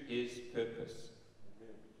to his purpose.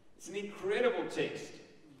 It's an incredible text.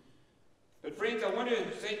 But friends, I want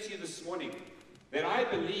to say to you this morning that I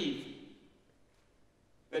believe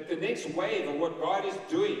that the next wave of what God is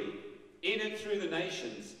doing in and through the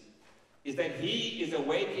nations is that he is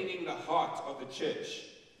awakening the heart of the church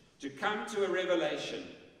to come to a revelation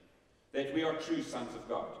that we are true sons of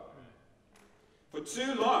God. For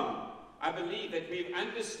too long, I believe that we've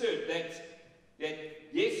understood that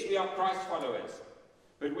yes, we are Christ followers,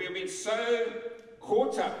 but we have been so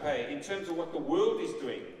caught up in terms of what the world is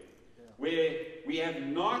doing, where we have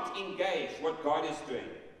not engaged what God is doing.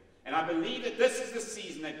 And I believe that this is the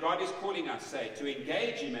season that God is calling us, to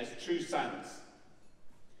engage him as true sons.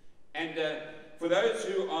 And for those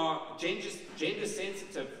who are gender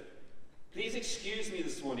sensitive, please excuse me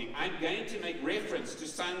this morning. I'm going to make reference to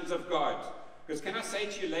sons of God. Because can I say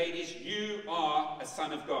to you ladies, you are a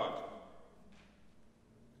son of God.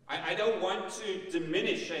 I don't want to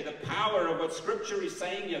diminish the power of what Scripture is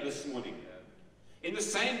saying here this morning. In the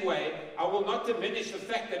same way, I will not diminish the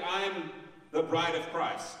fact that I am the bride of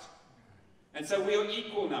Christ. And so we are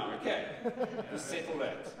equal now, okay? Let's settle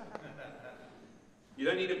that. You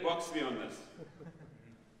don't need to box me on this.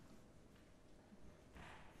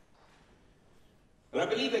 But I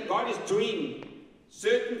believe that God is doing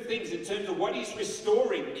certain things in terms of what he's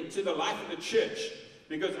restoring into the life of the church.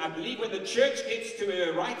 Because I believe when the church gets to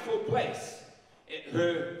her rightful place,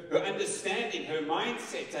 her understanding, her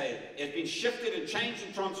mindset has been shifted and changed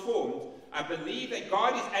and transformed. I believe that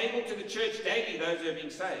God is able to the church daily, those who are being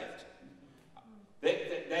saved.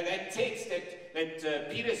 That text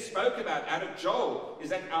that Peter spoke about out of Joel is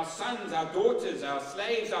that our sons, our daughters, our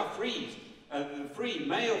slaves are free,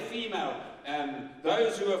 male, female,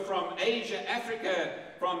 those who are from Asia, Africa,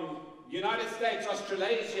 from United States,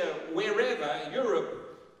 Australasia, wherever, Europe,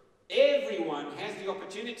 everyone has the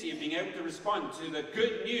opportunity of being able to respond to the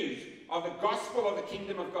good news of the gospel of the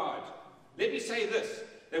kingdom of God. Let me say this,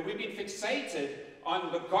 that we've been fixated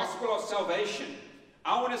on the gospel of salvation.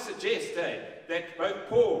 I want to suggest that both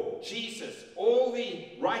Paul, Jesus, all the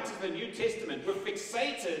writers of the New Testament were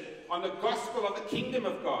fixated on the gospel of the kingdom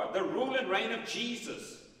of God, the rule and reign of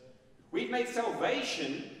Jesus. We've made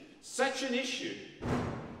salvation such an issue.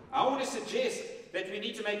 I want to suggest that we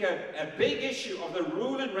need to make a big issue of the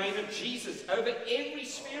rule and reign of Jesus over every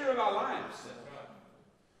sphere of our lives.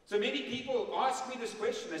 So many people ask me this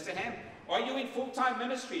question. They say, Ham, Are you in full-time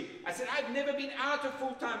ministry? I said, I've never been out of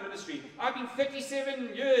full-time ministry. I've been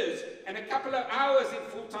 37 years and a couple of hours in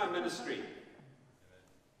full-time ministry.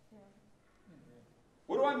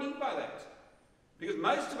 What do I mean by that? Because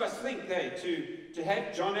most of us think, to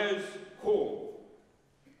have Jono's call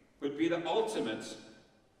would be the ultimate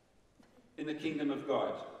in the kingdom of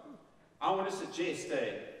God. I want to suggest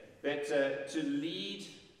that to lead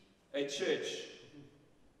a church,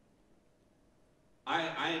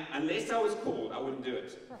 unless I was called, I wouldn't do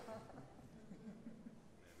it.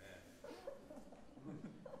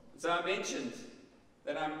 So I mentioned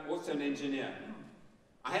that I'm also an engineer.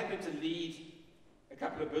 I happen to lead a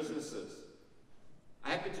couple of businesses.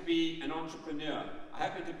 I happen to be an entrepreneur. I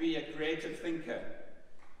happen to be a creative thinker.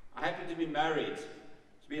 I happen to be married,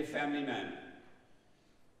 to be a family man.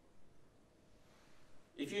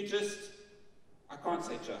 If you just, I can't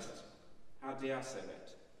say just, how dare I say that?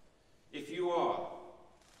 If you are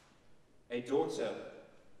a daughter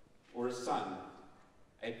or a son,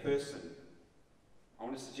 a person, I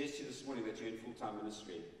want to suggest to you this morning that you're in full-time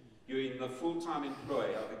ministry. You're in the full-time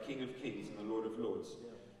employ of the King of Kings and the Lord of Lords.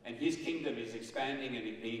 And his kingdom is expanding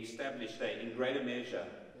and being established in greater measure.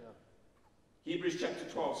 Hebrews chapter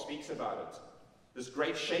 12 speaks about it. This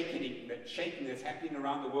great shaking that's happening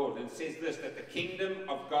around the world. And it says this, that the kingdom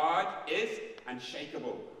of God is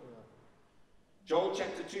unshakable. Joel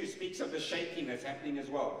chapter 2 speaks of the shaking that's happening as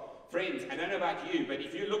well. Friends, I don't know about you, but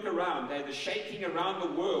if you look around, the shaking around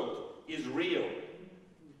the world is real.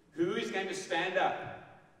 Who is going to stand up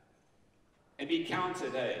and be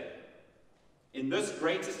counted, in this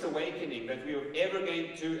greatest awakening that we are ever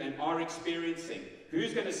going to and are experiencing?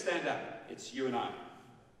 Who's going to stand up? It's you and I.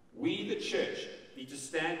 We, the church, need to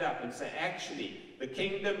stand up and say, actually, the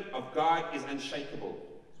kingdom of God is unshakable.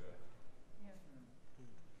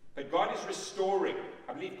 But God is restoring.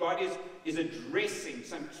 I believe God is addressing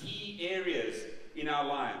some key areas in our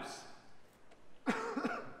lives. I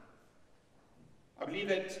believe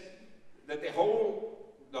that the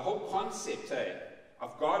whole concept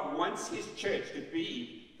of God wants his church to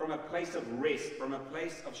be from a place of rest, from a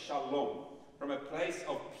place of shalom, from a place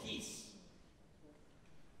of peace.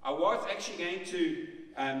 I was actually going to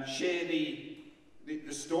share the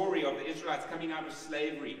story of the Israelites coming out of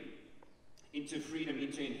slavery into freedom,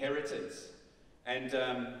 into inheritance. And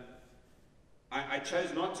I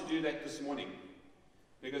chose not to do that this morning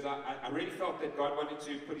because I really felt that God wanted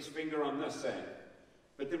to put his finger on this.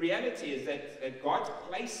 But the reality is that God's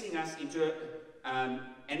placing us into an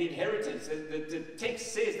inheritance. The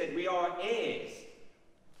text says that we are heirs.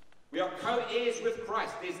 We are co-heirs with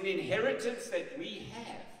Christ. There's an inheritance that we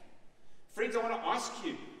have. Friends, I want to ask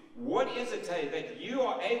you, what is it that you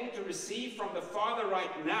are able to receive from the Father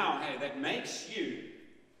right now that makes you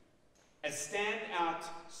a standout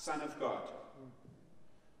son of God?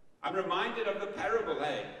 I'm reminded of the parable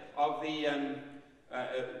of the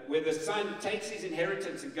where the son takes his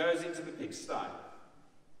inheritance and goes into the pigsty,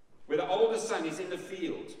 where the older son is in the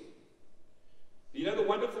field. You know the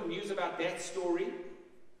wonderful news about that story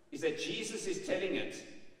is that Jesus is telling it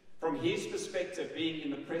from his perspective, being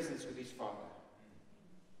in the presence with his Father.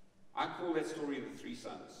 I call that story the three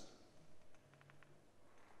sons.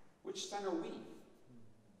 Which son are we?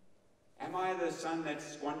 Am I the son that's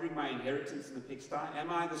squandering my inheritance in the pigsty?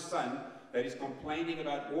 Am I the son that is complaining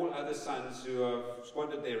about all other sons who have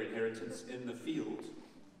squandered their inheritance in the field?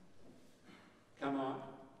 Come on.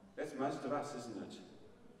 That's most of us, isn't it?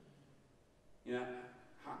 You know,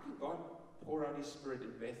 how can God pour out his Spirit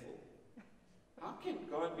in Bethel? How can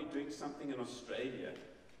God be doing something in Australia?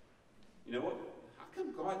 You know what? How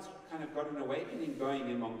come God's kind of got an awakening going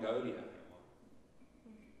in Mongolia?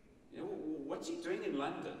 You know, what's he doing in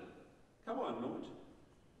London? Come on, Lord.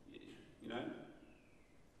 You know?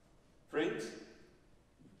 Friends,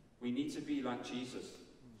 we need to be like Jesus.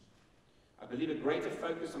 I believe a greater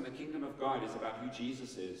focus on the kingdom of God is about who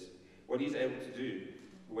Jesus is, what he's able to do,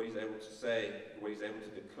 what he's able to say, what he's able to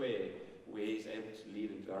declare, where he's able to lead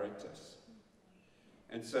and direct us.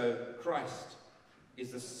 And so Christ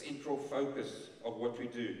is the central focus of what we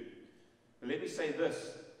do. But let me say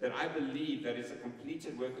this, that I believe that it's a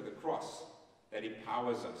completed work of the cross that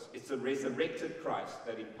empowers us. It's the resurrected Christ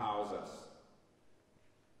that empowers us.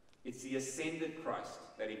 It's the ascended Christ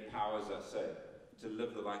that empowers us to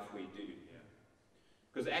live the life we do.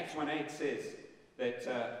 Because Acts 1:8 says that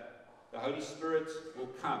the Holy Spirit will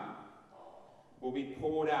come, will be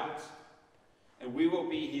poured out, and we will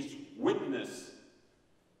be his witness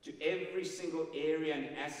to every single area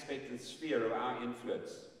and aspect and sphere of our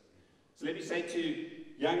influence. So let me say to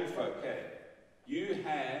young folk, you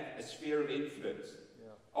have a sphere of influence.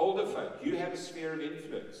 Older folk, you have a sphere of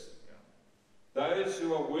influence. Those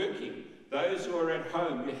who are working, Those who are at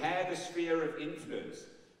home, you have a sphere of influence.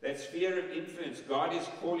 That sphere of influence, God is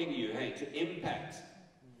calling you, hey, to impact.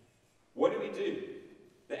 What do?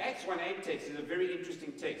 The Acts 1:8 text is a very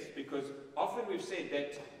interesting text because often we've said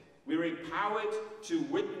that we're empowered to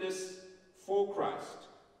witness for Christ.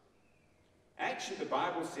 Actually, the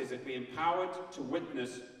Bible says that we're empowered to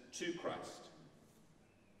witness to Christ.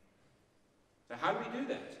 So how do we do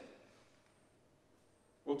that?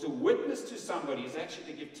 Well, to witness to somebody is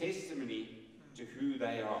actually to give testimony to who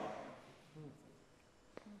they are.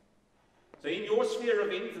 So in your sphere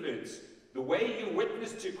of influence, the way you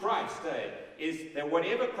witness to Christ is that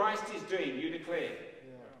whatever Christ is doing, you declare.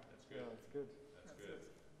 Yeah, that's good. That's good. That's good.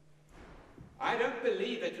 I don't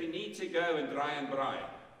believe that we need to go and dry and bry,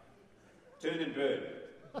 turn and burn.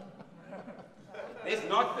 There's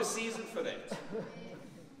not the season for that.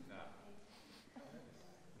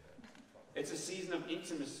 It's a season of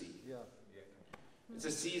intimacy. Yeah. It's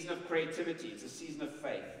a season of creativity. It's a season of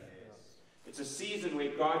faith. It's a season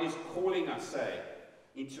where God is calling us, say,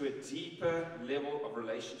 into a deeper level of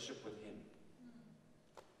relationship with Him.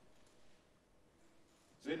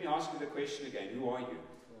 So let me ask you the question again. Who are you?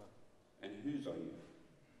 And whose are you?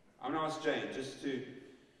 I'm going to ask Jane, just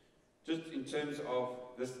in terms of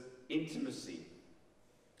this intimacy,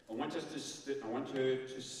 I want her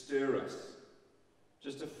to stir us,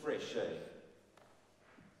 just afresh,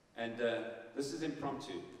 And this is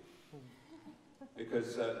impromptu,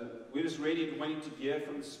 because we're just really wanting to hear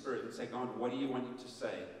from the Spirit and say, God, what are you wanting to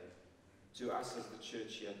say to us as the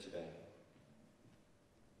church here today?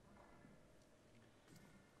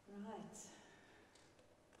 Right.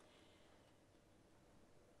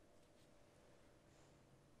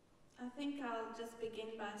 I think I'll just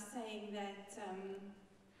begin by saying that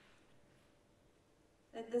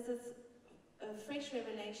that this is a fresh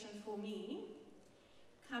revelation for me,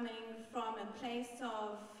 coming from a place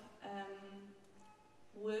of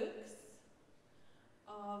works,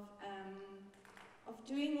 of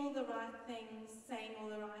doing all the right things, saying all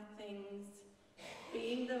the right things,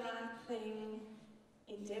 being the right thing,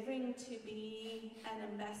 endeavoring to be an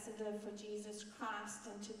ambassador for Jesus Christ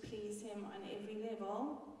and to please Him on every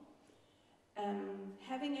level,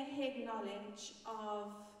 having a head knowledge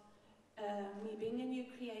of me being a new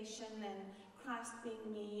creation and Christ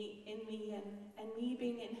being me, in me, and me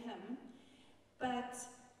being in Him, but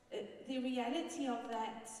the reality of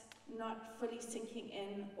that not fully sinking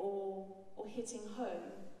in or hitting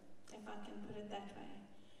home, if I can put it that way.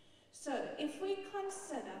 So if we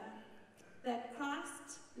consider that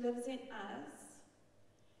Christ lives in us,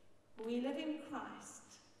 we live in Christ,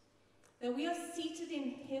 that we are seated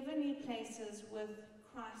in heavenly places with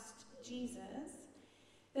Christ Jesus,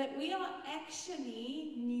 that we are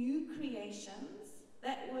actually new creations.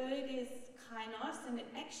 That word is kainos, and it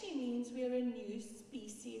actually means we're a new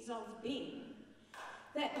species of being.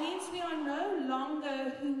 That means we are no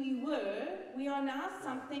longer who we were, we are now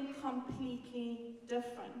something completely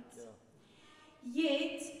different.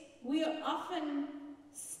 Yet, we often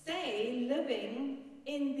stay living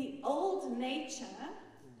in the old nature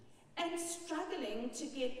and struggling to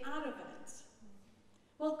get out of it.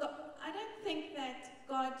 Well, God, I don't think that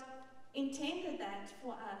God intended that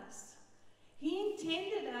for us. He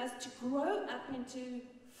intended us to grow up into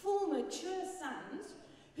full, mature sons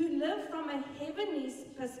who live from a heavenly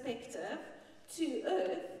perspective to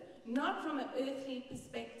earth, not from an earthly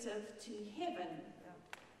perspective to heaven.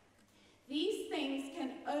 These things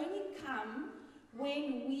can only come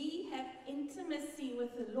when we have intimacy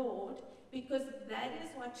with the Lord, because that is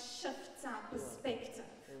what shifts our perspective.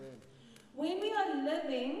 When we are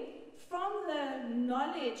living from the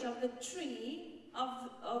knowledge of the tree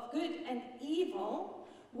of good and evil,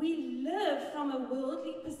 we live from a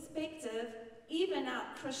worldly perspective, even our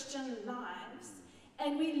Christian lives,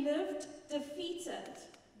 and we lived defeated.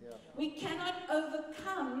 We cannot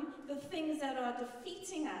overcome the things that are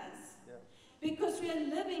defeating us because we are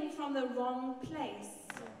living from the wrong place.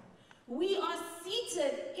 We are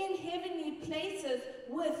seated in heavenly places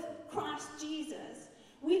with Christ Jesus.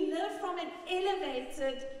 We live from an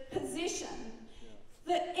elevated position.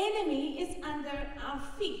 The enemy is under our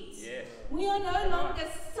feet. We are no longer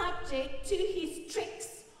subject to his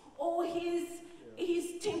tricks or his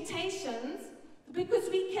temptations, because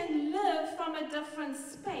we can live from a different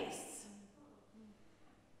space.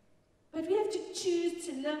 But we have to choose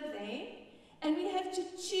to live there, and we have to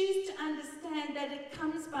choose to understand that it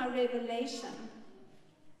comes by revelation.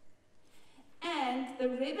 And the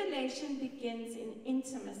revelation begins in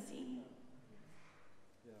intimacy.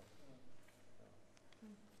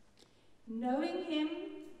 Knowing Him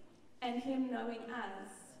and Him knowing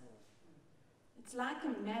us. It's like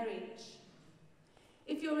a marriage.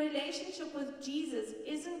 if your relationship with Jesus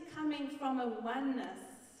isn't coming from a oneness,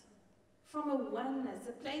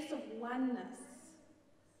 a place of oneness,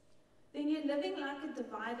 then you're living like a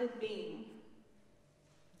divided being.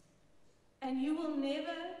 And you will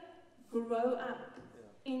never grow up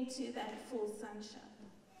into that full sonship.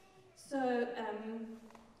 So,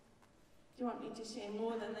 do you want me to share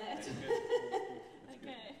more than that?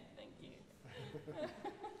 Okay, thank you.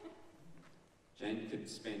 Jane could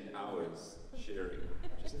spend hours sharing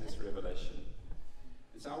just this revelation.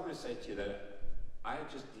 And so I want to say to you that I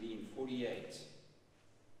have just gleaned 48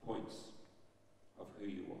 points of who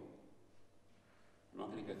you are. I'm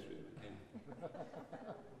not going to go through them, okay?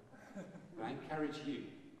 But I encourage you,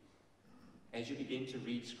 as you begin to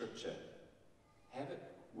read Scripture,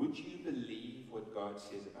 would you believe what God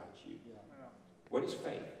says about you? What is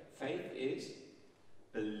faith? Faith is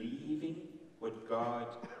believing what God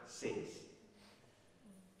says.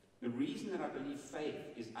 The reason that I believe faith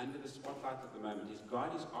is under the spotlight at the moment is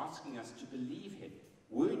God is asking us to believe Him.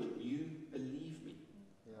 Would you believe me?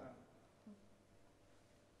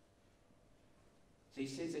 So He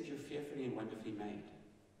says that you're fearfully and wonderfully made.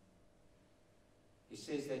 He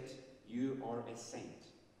says that you are a saint.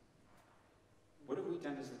 What have we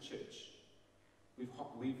done as a church? We've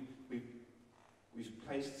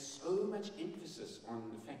placed so much emphasis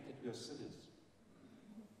on the fact that we are sinners.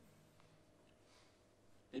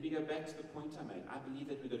 Let me go back to the point I made. I believe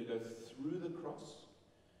that we're going to go through the cross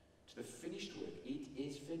to the finished work. It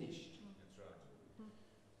is finished. That's right.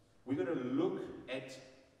 We're going to look at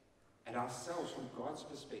ourselves from God's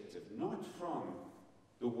perspective, not from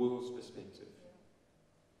the world's perspective.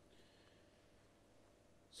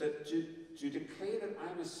 So to declare that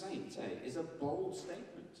I'm a saint is a bold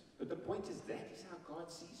statement. But the point is that is how God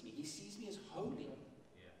sees me. He sees me as holy.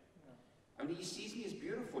 I mean, He sees me as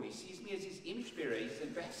beautiful. He sees me as His image bearer, His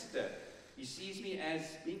ambassador. He sees me as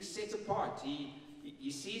being set apart.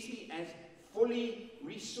 He sees me as fully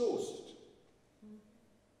resourced.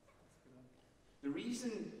 The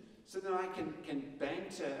reason so that I can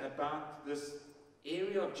banter about this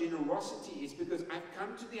area of generosity is because I've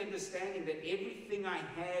come to the understanding that everything I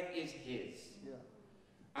have is His.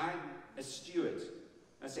 I'm a steward.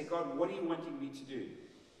 I say, God, what are you wanting me to do?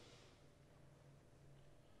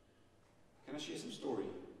 Can I share some story?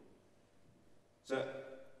 So,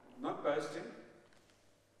 not boasting,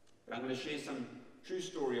 but I'm going to share some true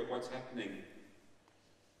story of what's happening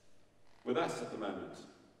with us at the moment.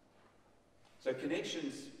 So,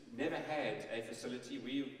 Connections never had a facility.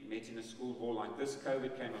 We met in a school hall like this.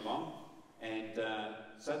 COVID came along, and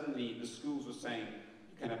suddenly the schools were saying,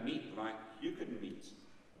 you cannot meet like you couldn't meet.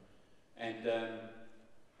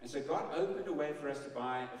 And so God opened a way for us to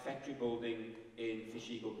buy a factory building in Fish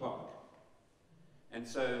Eagle Park. And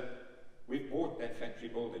so we've bought that factory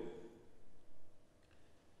building.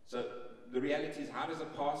 So the reality is, how does a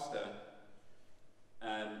pastor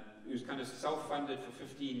who's kind of self-funded for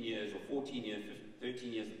 15 years or 14 years,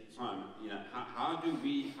 13 years at the time, how are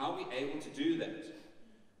we able to do that?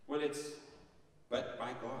 Well, but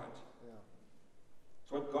by God.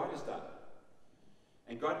 It's what God has done.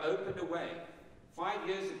 And God opened a way. 5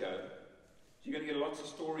 years ago, so you're going to get lots of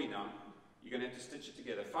story now. You're going to have to stitch it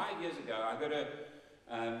together. 5 years ago, I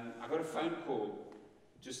got a phone call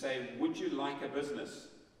to say, would you like a business?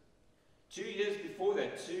 2 years before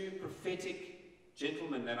that, two prophetic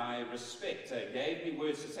gentlemen that I respect gave me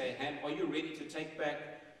words to say, Ham, are you ready to take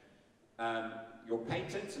back your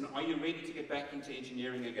patents, and are you ready to get back into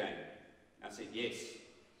engineering again? I said, yes.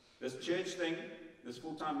 This church thing, this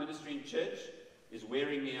full-time ministry in church, is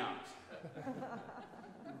wearing me out.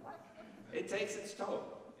 It takes its toll.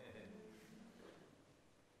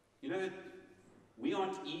 You know, we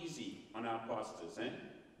aren't easy on our pastors, eh?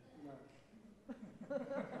 No.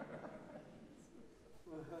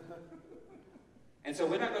 And so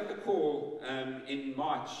when I got the call in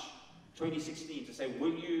March 2016 to say,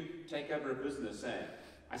 will you take over a business,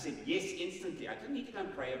 I said yes instantly. I didn't need to go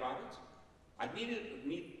and pray about it. I didn't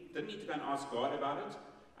need to go and ask God about it.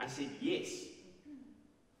 I said yes.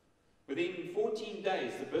 Within 14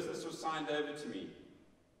 days, the business was signed over to me.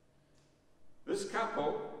 This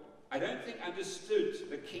couple, I don't think, understood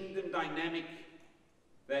the kingdom dynamic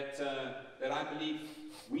that I believe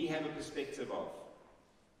we have a perspective of.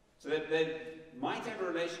 So that they might have a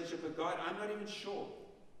relationship with God, I'm not even sure.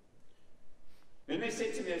 Then they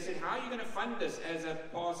said to me, how are you going to fund this as a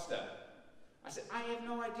pastor? I said, I have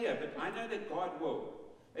no idea, but I know that God will.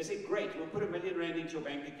 They said, great, we'll put R1 million into your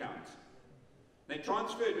bank account. They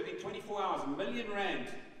transferred within 24 hours R1 million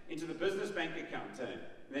into the business bank account. And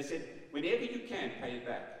they said, whenever you can, pay it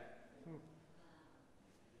back.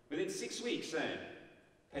 Within 6 weeks,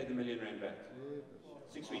 paid the R1 million back.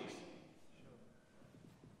 6 weeks.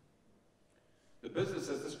 The business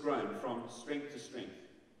has just grown from strength to strength.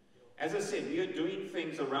 As I said, we are doing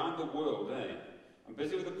things around the world. I'm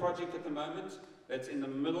busy with a project at the moment that's in the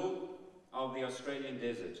middle of the Australian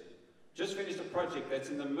desert. Just finished a project that's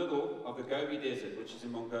in the middle of the Gobi Desert, which is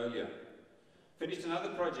in Mongolia. Finished another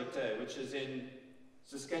project which is in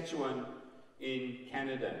Saskatchewan in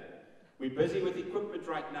Canada. We're busy with equipment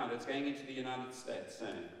right now that's going into the United States.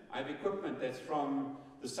 I have equipment that's from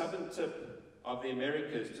the southern tip of the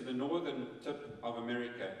Americas to the northern tip of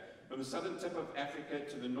America. From the southern tip of Africa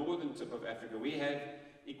to the northern tip of Africa. We have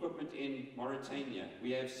equipment in Mauritania.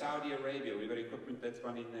 We have Saudi Arabia. We've got equipment that's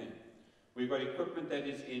gone in there. We've got equipment that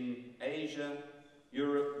is in Asia,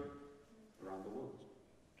 Europe, around the world.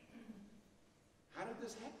 How did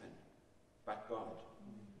this happen? But God.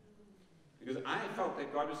 Because I felt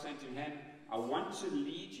that God was saying to him, I want to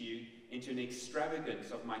lead you into an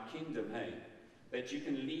extravagance of my kingdom, that you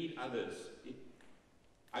can lead others.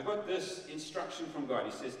 I got this instruction from God.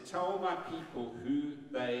 He says, tell my people who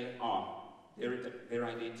they are, their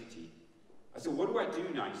identity. I said, what do I do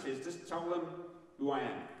now? He says, just tell them who I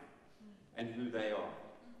am and who they are.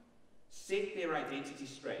 Set their identity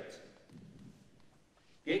straight.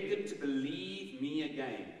 Get them to believe me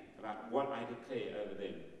again about what I declare over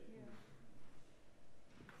them.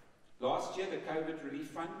 Last year, the COVID relief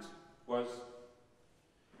fund was,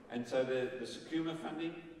 and so the Sakuma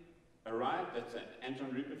funding arrived, that's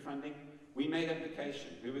Anton Rupert funding. We made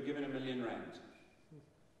application. We were given R1 million.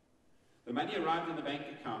 The money arrived in the bank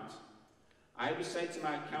account. I had to say to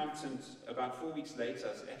my accountant about 4 weeks later,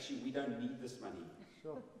 I said, actually, we don't need this money.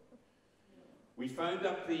 Sure. We phoned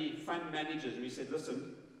up the fund managers and we said,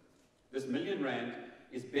 listen, this R1 million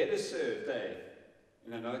is better served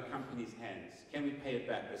in another company's hands. Can we pay it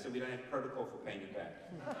back? They said, we don't have protocol for paying it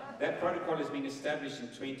back. That protocol has been established in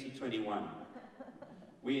 2021.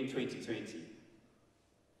 We in 2020.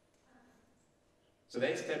 So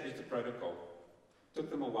they established the protocol. Took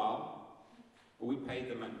them a while, but we paid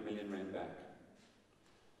them R1 million back.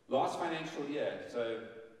 Last financial year, so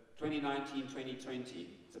 2019, 2020,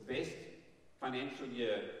 it's the best financial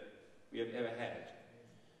year we have ever had.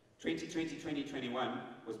 2020, 2021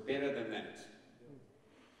 was better than that.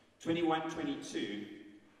 21, 22,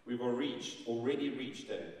 we've already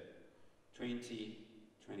reached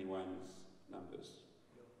 2021's numbers.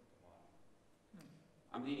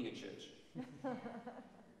 I'm leading a church and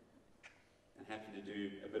happy to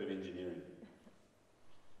do a bit of engineering.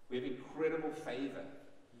 We have incredible favor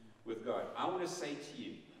with God. I want to say to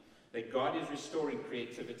you that God is restoring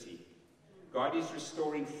creativity. God is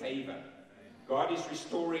restoring favor. God is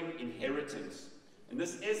restoring inheritance. And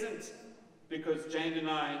this isn't because Jane and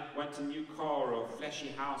I want a new car or a flashy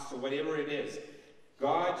house or whatever it is.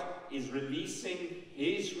 God is releasing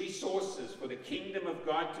his resources for the kingdom of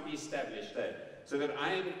God to be established there, so that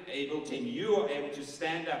I am able to, and you are able to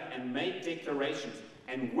stand up and make declarations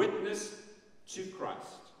and witness to Christ.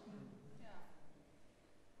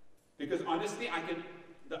 Because honestly,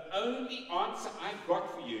 the only answer I've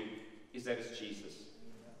got for you is that it's Jesus.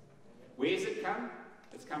 Where's it come?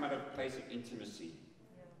 It's come out of a place of intimacy.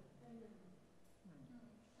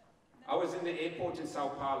 I was in the airport in Sao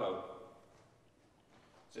Paulo.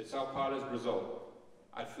 So Sao Paulo is Brazil.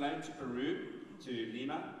 I'd flown to Peru, to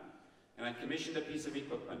Lima, and I commissioned a piece of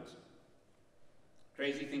equipment.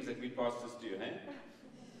 Crazy things that we pastors do, eh?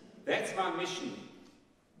 That's my mission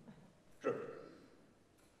trip.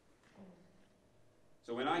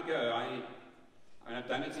 So when I go, I've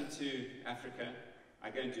done it into Africa, I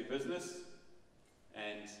go into business,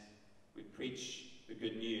 and we preach the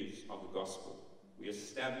good news of the gospel. We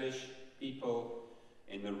establish people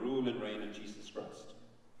in the rule and reign of Jesus Christ.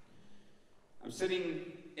 I'm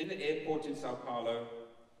sitting in the airport in Sao Paulo.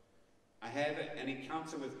 I have an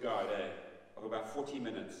encounter with God of about 40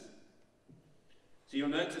 minutes. So you'll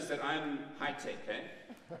notice that I'm high-tech,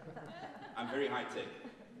 I'm very high-tech.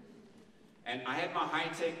 And I had my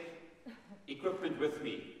high-tech equipment with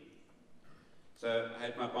me. So I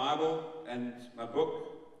had my Bible and my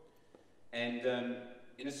book. And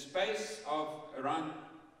in a space of around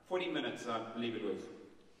 40 minutes, I believe it was,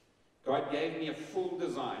 God gave me a full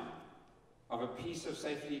design of a piece of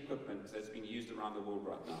safety equipment that's being used around the world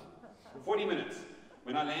right now. 40 minutes.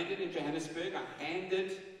 When I landed in Johannesburg, in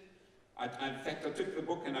fact, I took the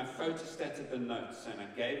book and I photostated the notes and I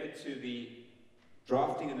gave it to the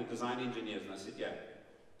drafting and the design engineers, and I said, yeah,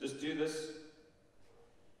 just do this.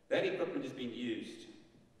 That equipment is being used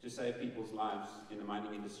to save people's lives in the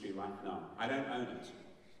mining industry right now. I don't own it,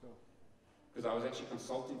 because I was actually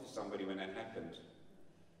consulting for somebody when that happened.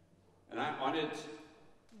 And I honored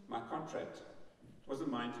my contract. It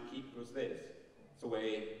wasn't mine to keep, it was theirs. It's the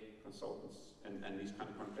way consultants and these kind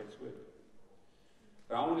of contracts work.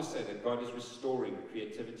 But I want to say that God is restoring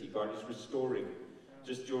creativity. God is restoring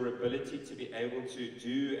just your ability to be able to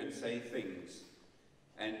do and say things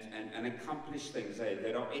and accomplish things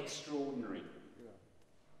that are extraordinary.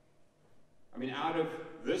 I mean, out of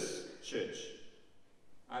this church,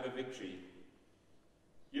 out of Victory,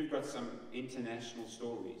 you've got some international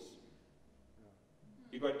stories.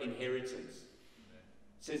 You've got inheritance.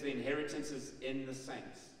 It says the inheritance is in the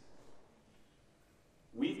saints.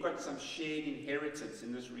 We've got some shared inheritance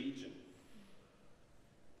in this region.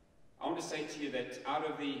 I want to say to you that out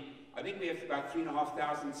of I think we have about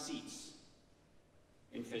 3,500 seats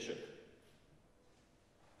in Fisher.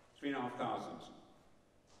 3,500.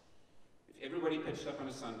 If everybody pitched up on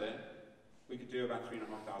a Sunday, we could do about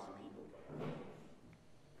 3,500 people.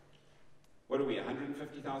 What are we,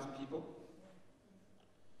 150,000 people?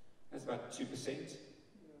 That's about 2%.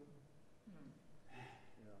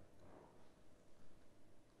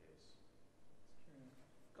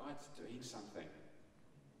 God's doing something.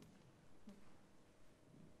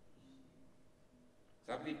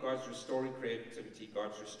 So I believe God's restoring creativity,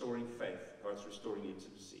 God's restoring faith, God's restoring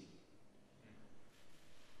intimacy.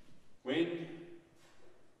 When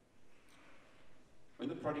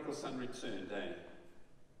the prodigal son returned,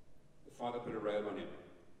 the father put a robe on him.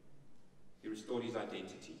 He restored his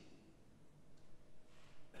identity.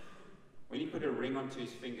 When he put a ring onto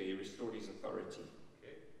his finger, he restored his authority.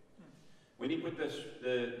 When he put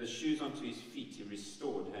the shoes onto his feet, he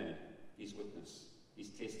restored his witness, his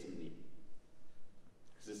testimony.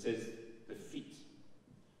 Because it says, the feet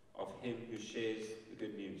of him who shares the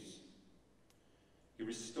good news. He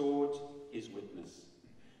restored his witness.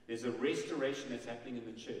 There's a restoration that's happening in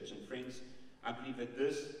the church. And friends, I believe that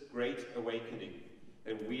this great awakening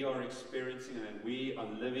that we are experiencing and that we are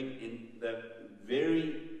living in the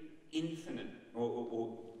very infinite,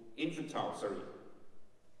 or infantile,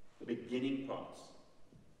 the beginning parts,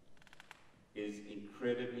 is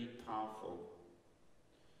incredibly powerful.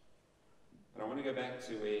 But I want to go back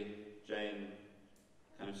to where Jane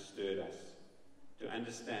kind of stirred us to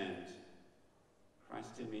understand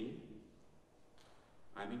Christ in me.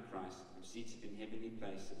 I'm in Christ. I'm seated in heavenly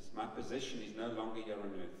places. My position is no longer here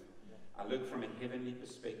on earth. I look from a heavenly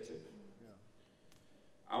perspective.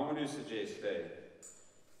 I want to suggest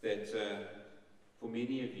that for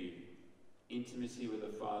many of you, intimacy with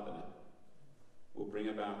the Father will bring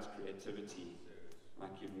about creativity like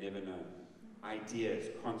you've never known. Ideas,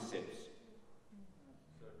 concepts.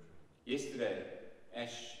 Yesterday,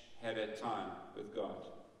 Ash had a time with God.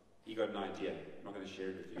 He got an idea. I'm not going to share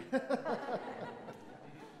it with you.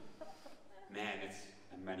 Man, it's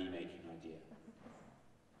a money-making idea.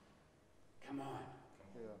 Come on.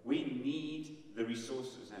 We need the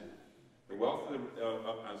resources. The wealth of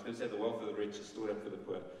I was going to say the wealth of the rich is stored up for the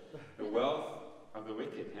poor. The wealth of the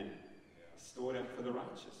wicked is stored up for the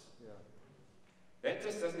righteous. That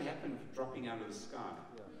just doesn't happen dropping out of the sky.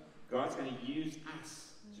 God's going to use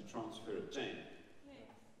us to transfer it. Jane.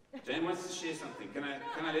 Yes. Jane wants to share something. Can I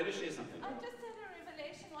let her share something? I just had a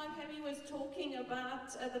revelation while Harry was talking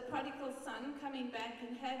about the prodigal son coming back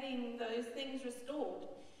and having those things restored.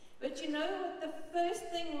 But you know what the first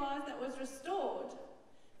thing was that was restored?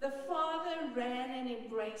 The father ran and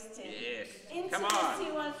embraced him. Yes.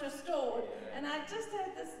 Intimacy was restored. And I just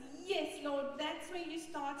had this, yes, Lord, that's where you're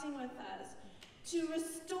starting with us. To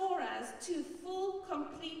restore us to full,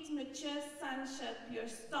 complete, mature sonship. You're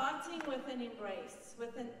starting with an embrace,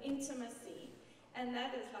 with an intimacy. And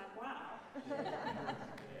that is like, wow.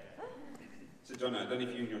 So, Donna, I don't know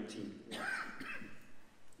if you and your team,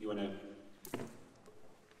 you want to...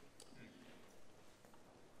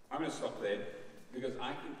 I'm going to stop there, because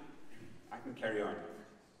I can carry on.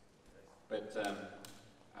 But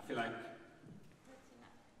I feel like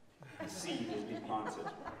the seed has been planted.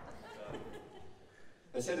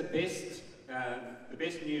 They say the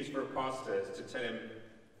best news for a pastor is to tell him,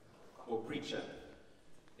 or preacher,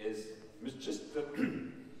 is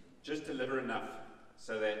just deliver enough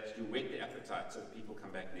so that you whet the appetite so that people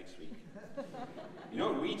come back next week. You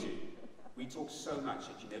know what we do? We talk so much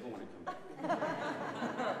that you never want to come back.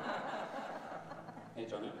 Hey,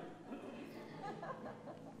 Johnny.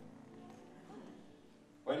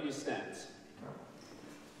 Why don't you stand?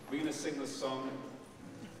 We're going to sing this song.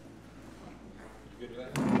 You good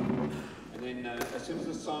with that? And then as soon as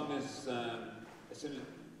the song is, as soon as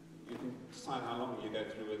you can decide how long you go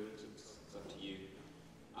through it, it's up to you.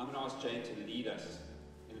 I'm going to ask Jane to lead us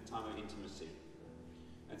in a time of intimacy.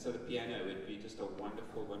 And so the piano would be just a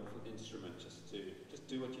wonderful, wonderful instrument just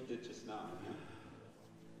do what you did just now.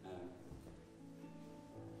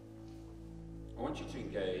 I want you to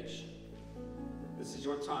engage this is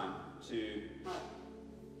your time to,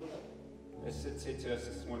 as Sid said to us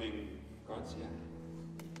this morning, God's here.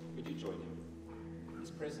 Would you join him?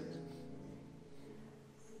 He's present.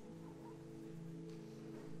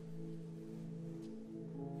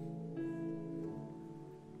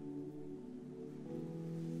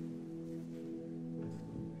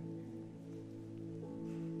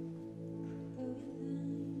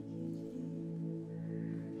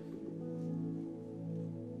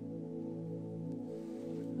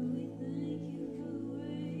 Thank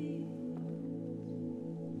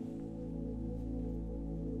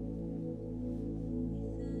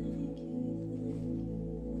you.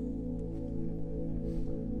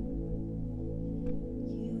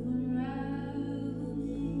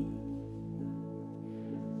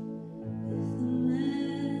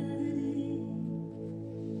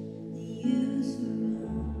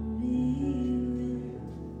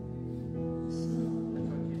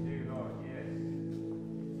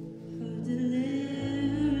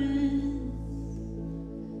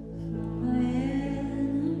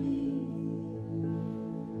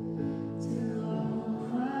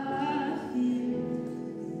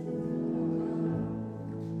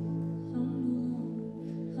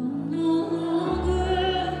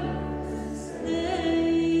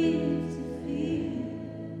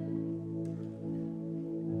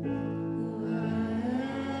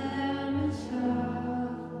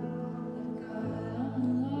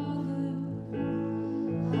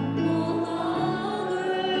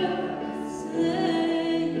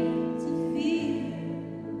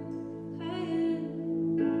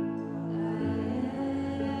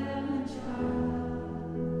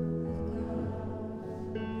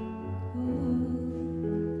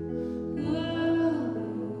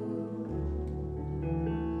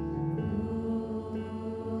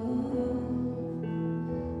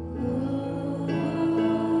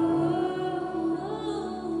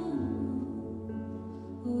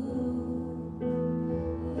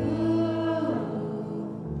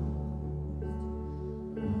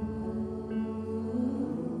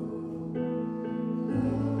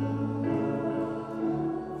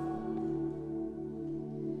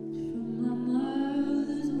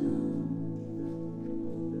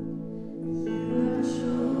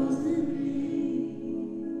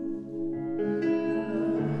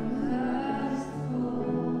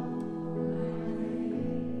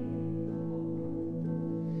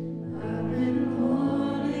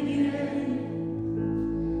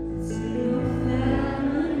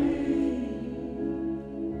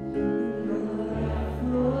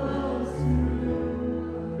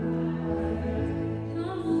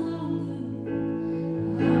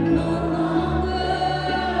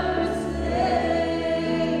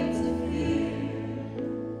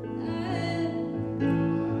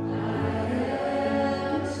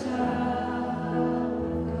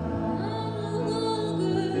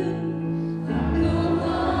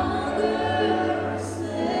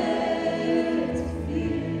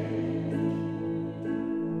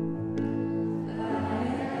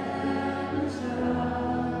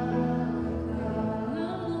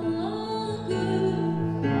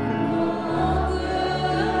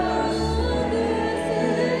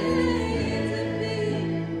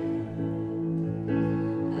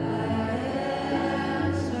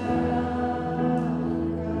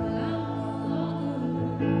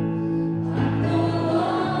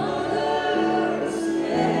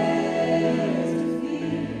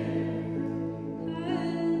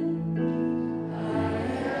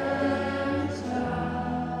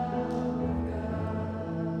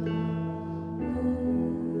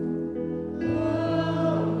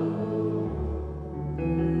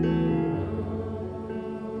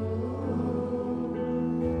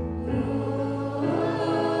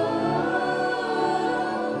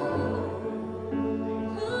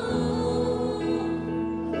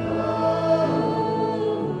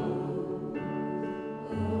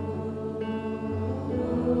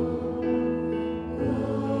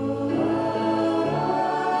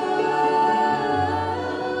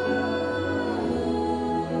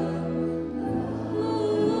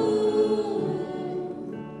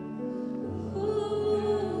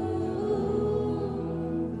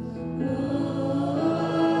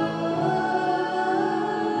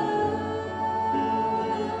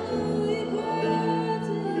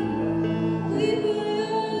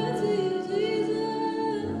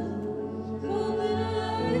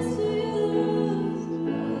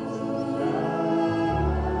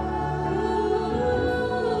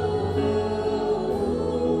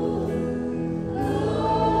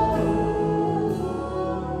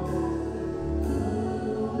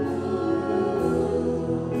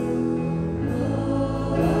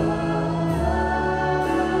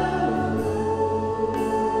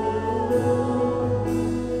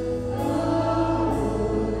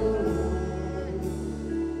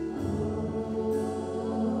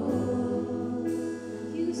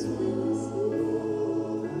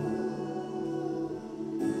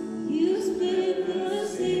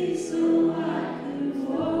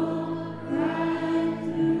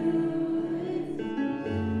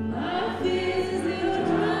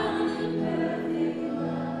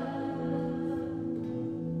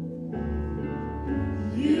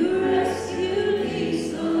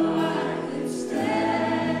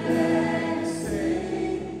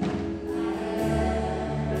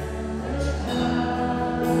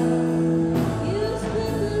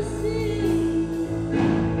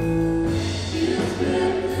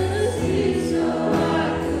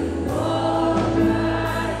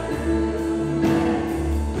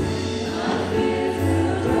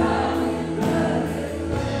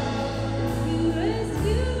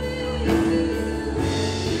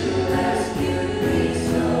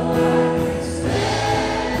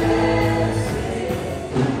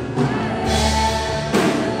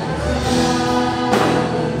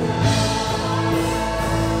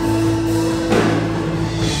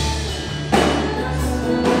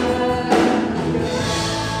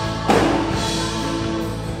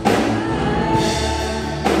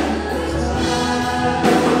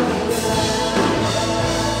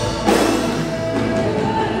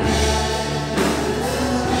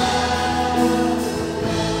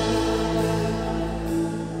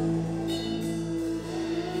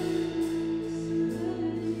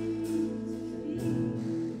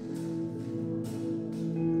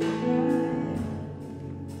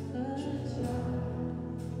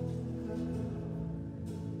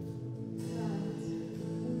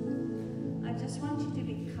 want you to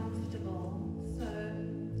be comfortable. So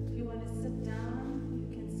if you want to sit down,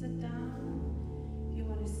 you can sit down. If you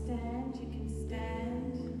want to stand, you can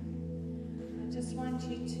stand. I just want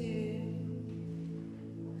you to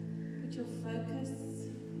put your focus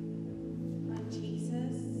on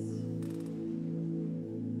Jesus,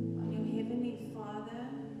 on your Heavenly Father.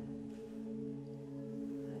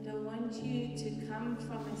 I don't want you to come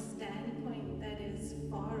from a standpoint that is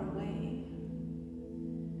far away,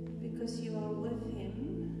 because you are with Him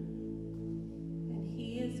and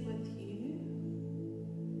He is with you.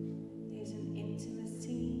 There's an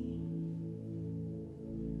intimacy.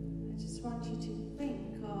 I just want you to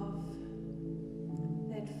think of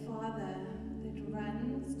that Father that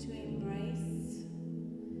runs to embrace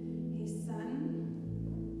His Son.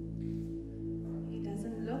 He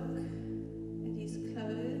doesn't look at His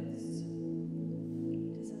clothes. He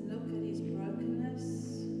doesn't look at His brokenness.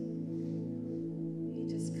 He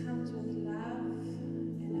just comes with love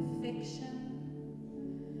and affection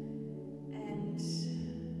and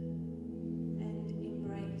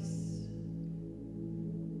embrace.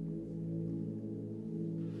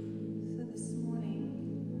 So this morning,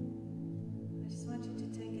 I just want you to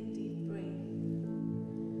take a deep breath.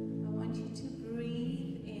 I want you to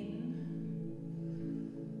breathe in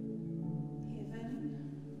heaven,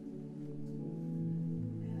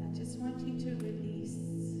 and I just want you to release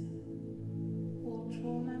all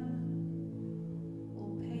trauma,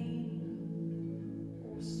 all pain,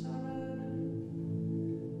 all sorrow,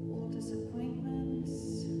 all disappointments.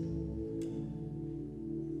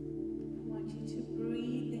 I want you to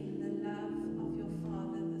breathe in the love of your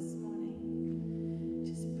Father this morning.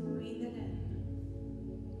 Just breathe it in.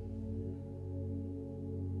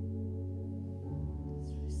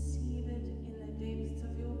 Just receive it in the depths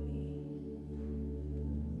of your being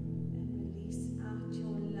and release out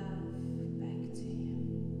your love back to Him.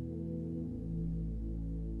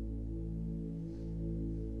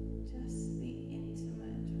 Just be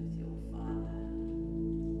intimate with your Father.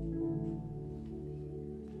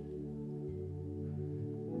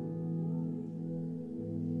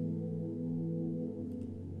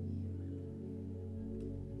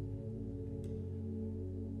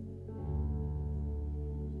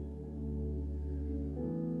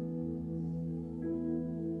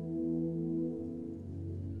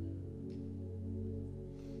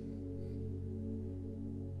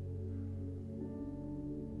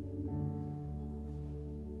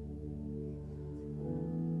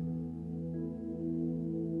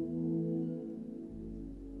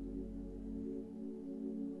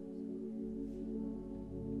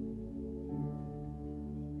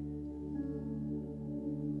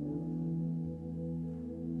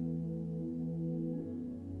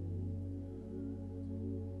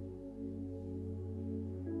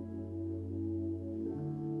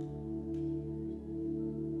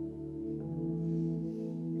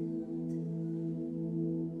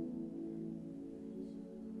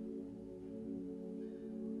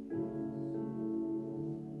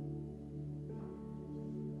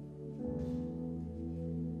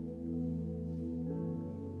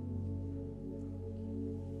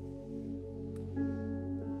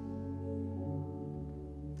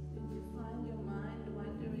 If you find your mind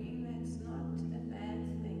wandering, that's not a bad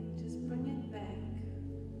thing. Just bring it back.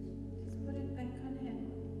 Just put it back on Him.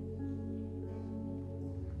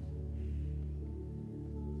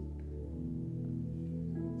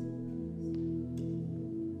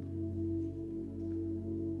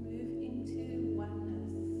 Move into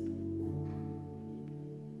oneness.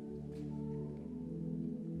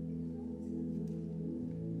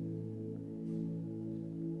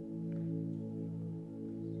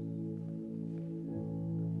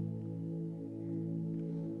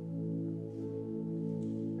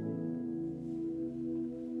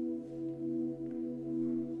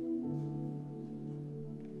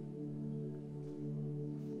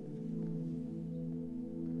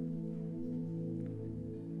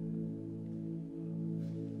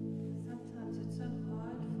 Sometimes it's so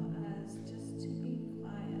hard for us just to be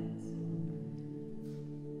quiet,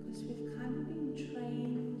 because we've kind of been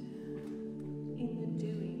trained in the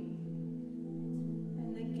doing and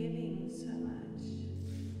the giving so much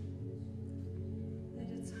that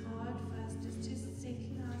it's hard for us just to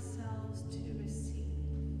settle ourselves to receive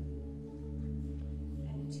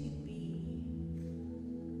and to be.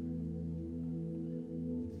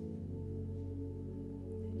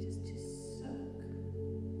 And just to soak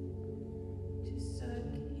in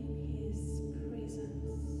His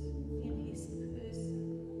presence, in His person.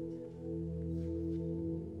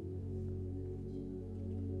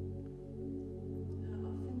 I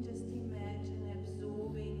often just imagine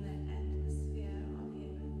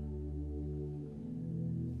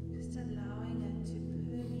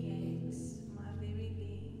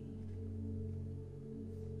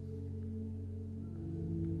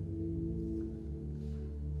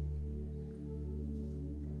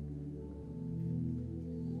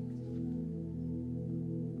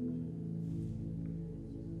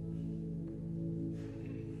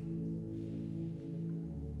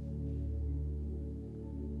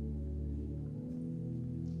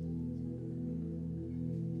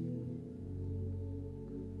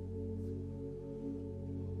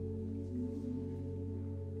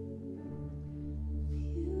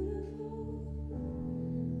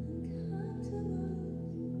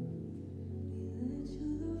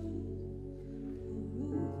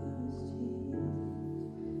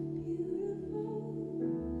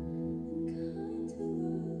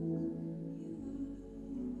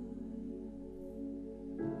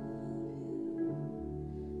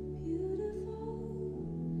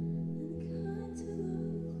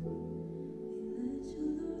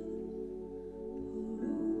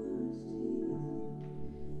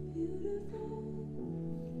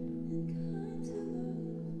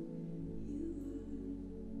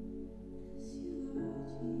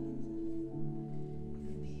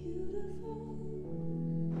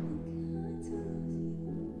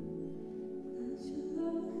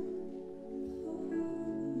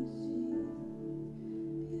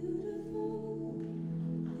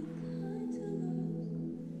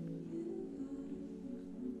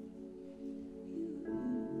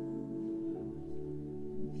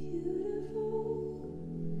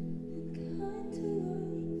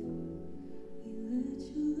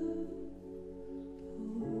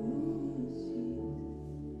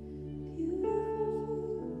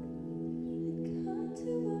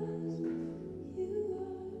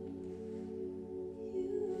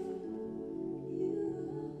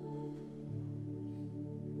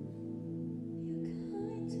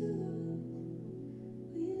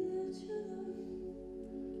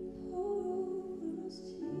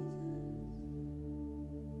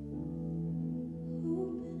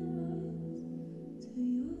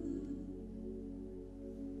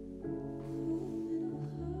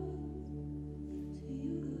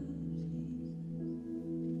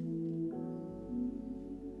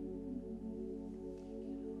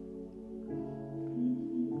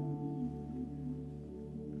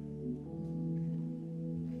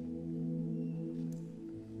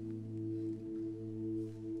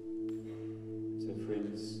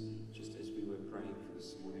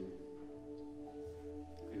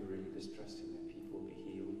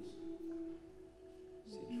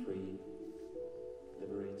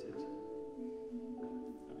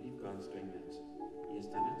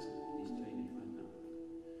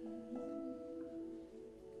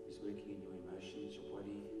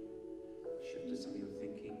shifted some of your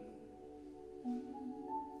thinking.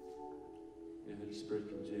 The Holy Spirit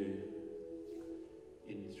can do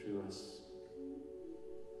in and through us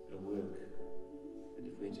a work that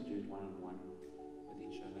if we had to do it one-on-one with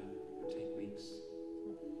each other, it would take weeks.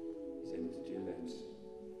 He's able to do that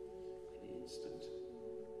in an instant.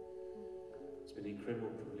 It's been an incredible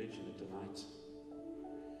privilege and a delight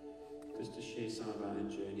just to share some of our own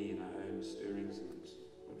journey and our own stirrings and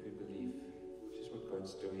what we believe, just what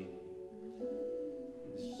God's doing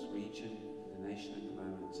in this region, in the nation at the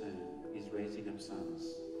moment. He's raising up sons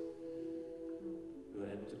who are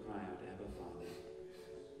able to cry out, Abba, Father.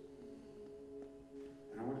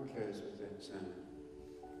 And I want to close with that.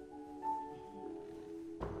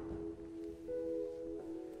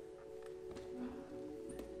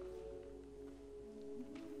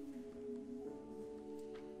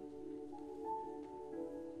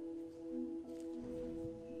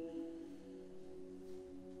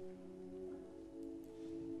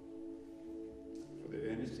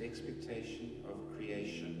 Expectation of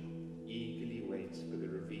creation eagerly waits for the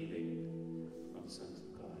revealing of the sons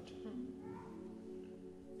of God.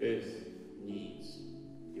 Earth needs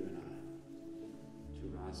you and I to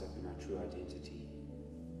rise up in our true identity,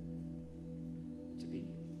 to be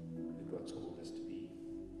who God's called us to be.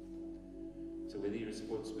 So whether you're a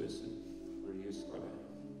sports person, whether you're a scholar,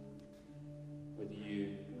 whether you're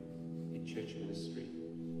in church ministry,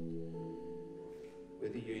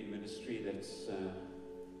 whether you're in ministry that's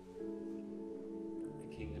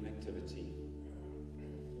kingdom activity,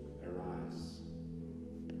 arise,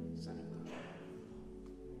 Son of God.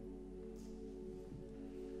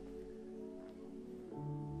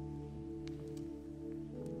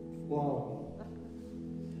 Wow.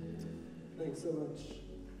 Thanks so much,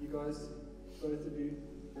 you guys, both of you.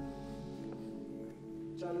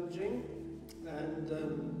 Challenging and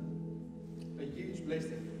a huge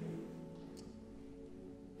blessing.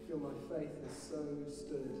 I feel my faith is so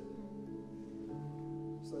stirred.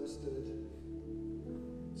 So stirred.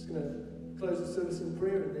 Just going to close the service in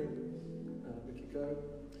prayer and then we can go.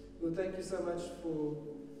 Lord, thank you so much for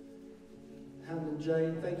Ham and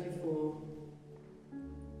Jane. Thank you for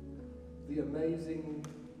the amazing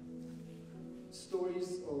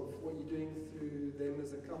stories of what you're doing through them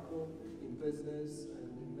as a couple in business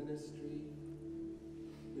and in ministry.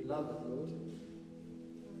 We love it, Lord.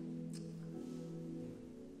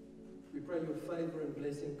 We pray your favor and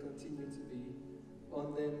blessing continue to be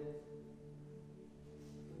on them.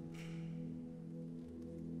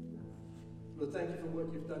 Lord, thank you for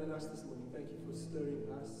what you've done in us this morning. Thank you for stirring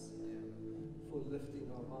us, for lifting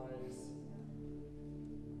our eyes.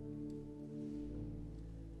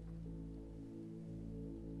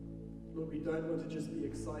 Lord, we don't want to just be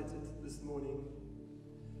excited this morning.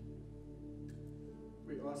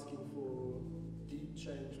 We're asking for deep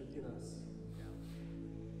change within us.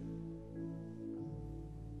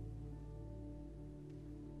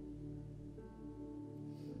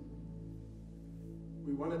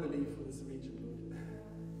 We want to believe for this region, Lord.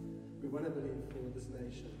 We want to believe for this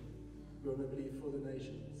nation. We want to believe for the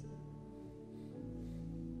nations.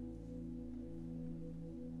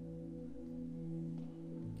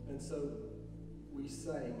 And so we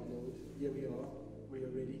say, Lord, here we are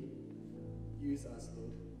ready. Use us,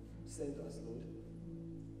 Lord. Send us, Lord.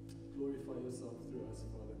 Glorify yourself through us,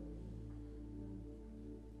 Father.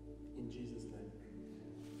 In Jesus' name.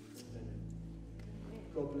 Amen.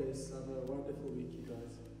 God bless. Have a wonderful week, you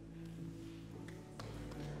guys.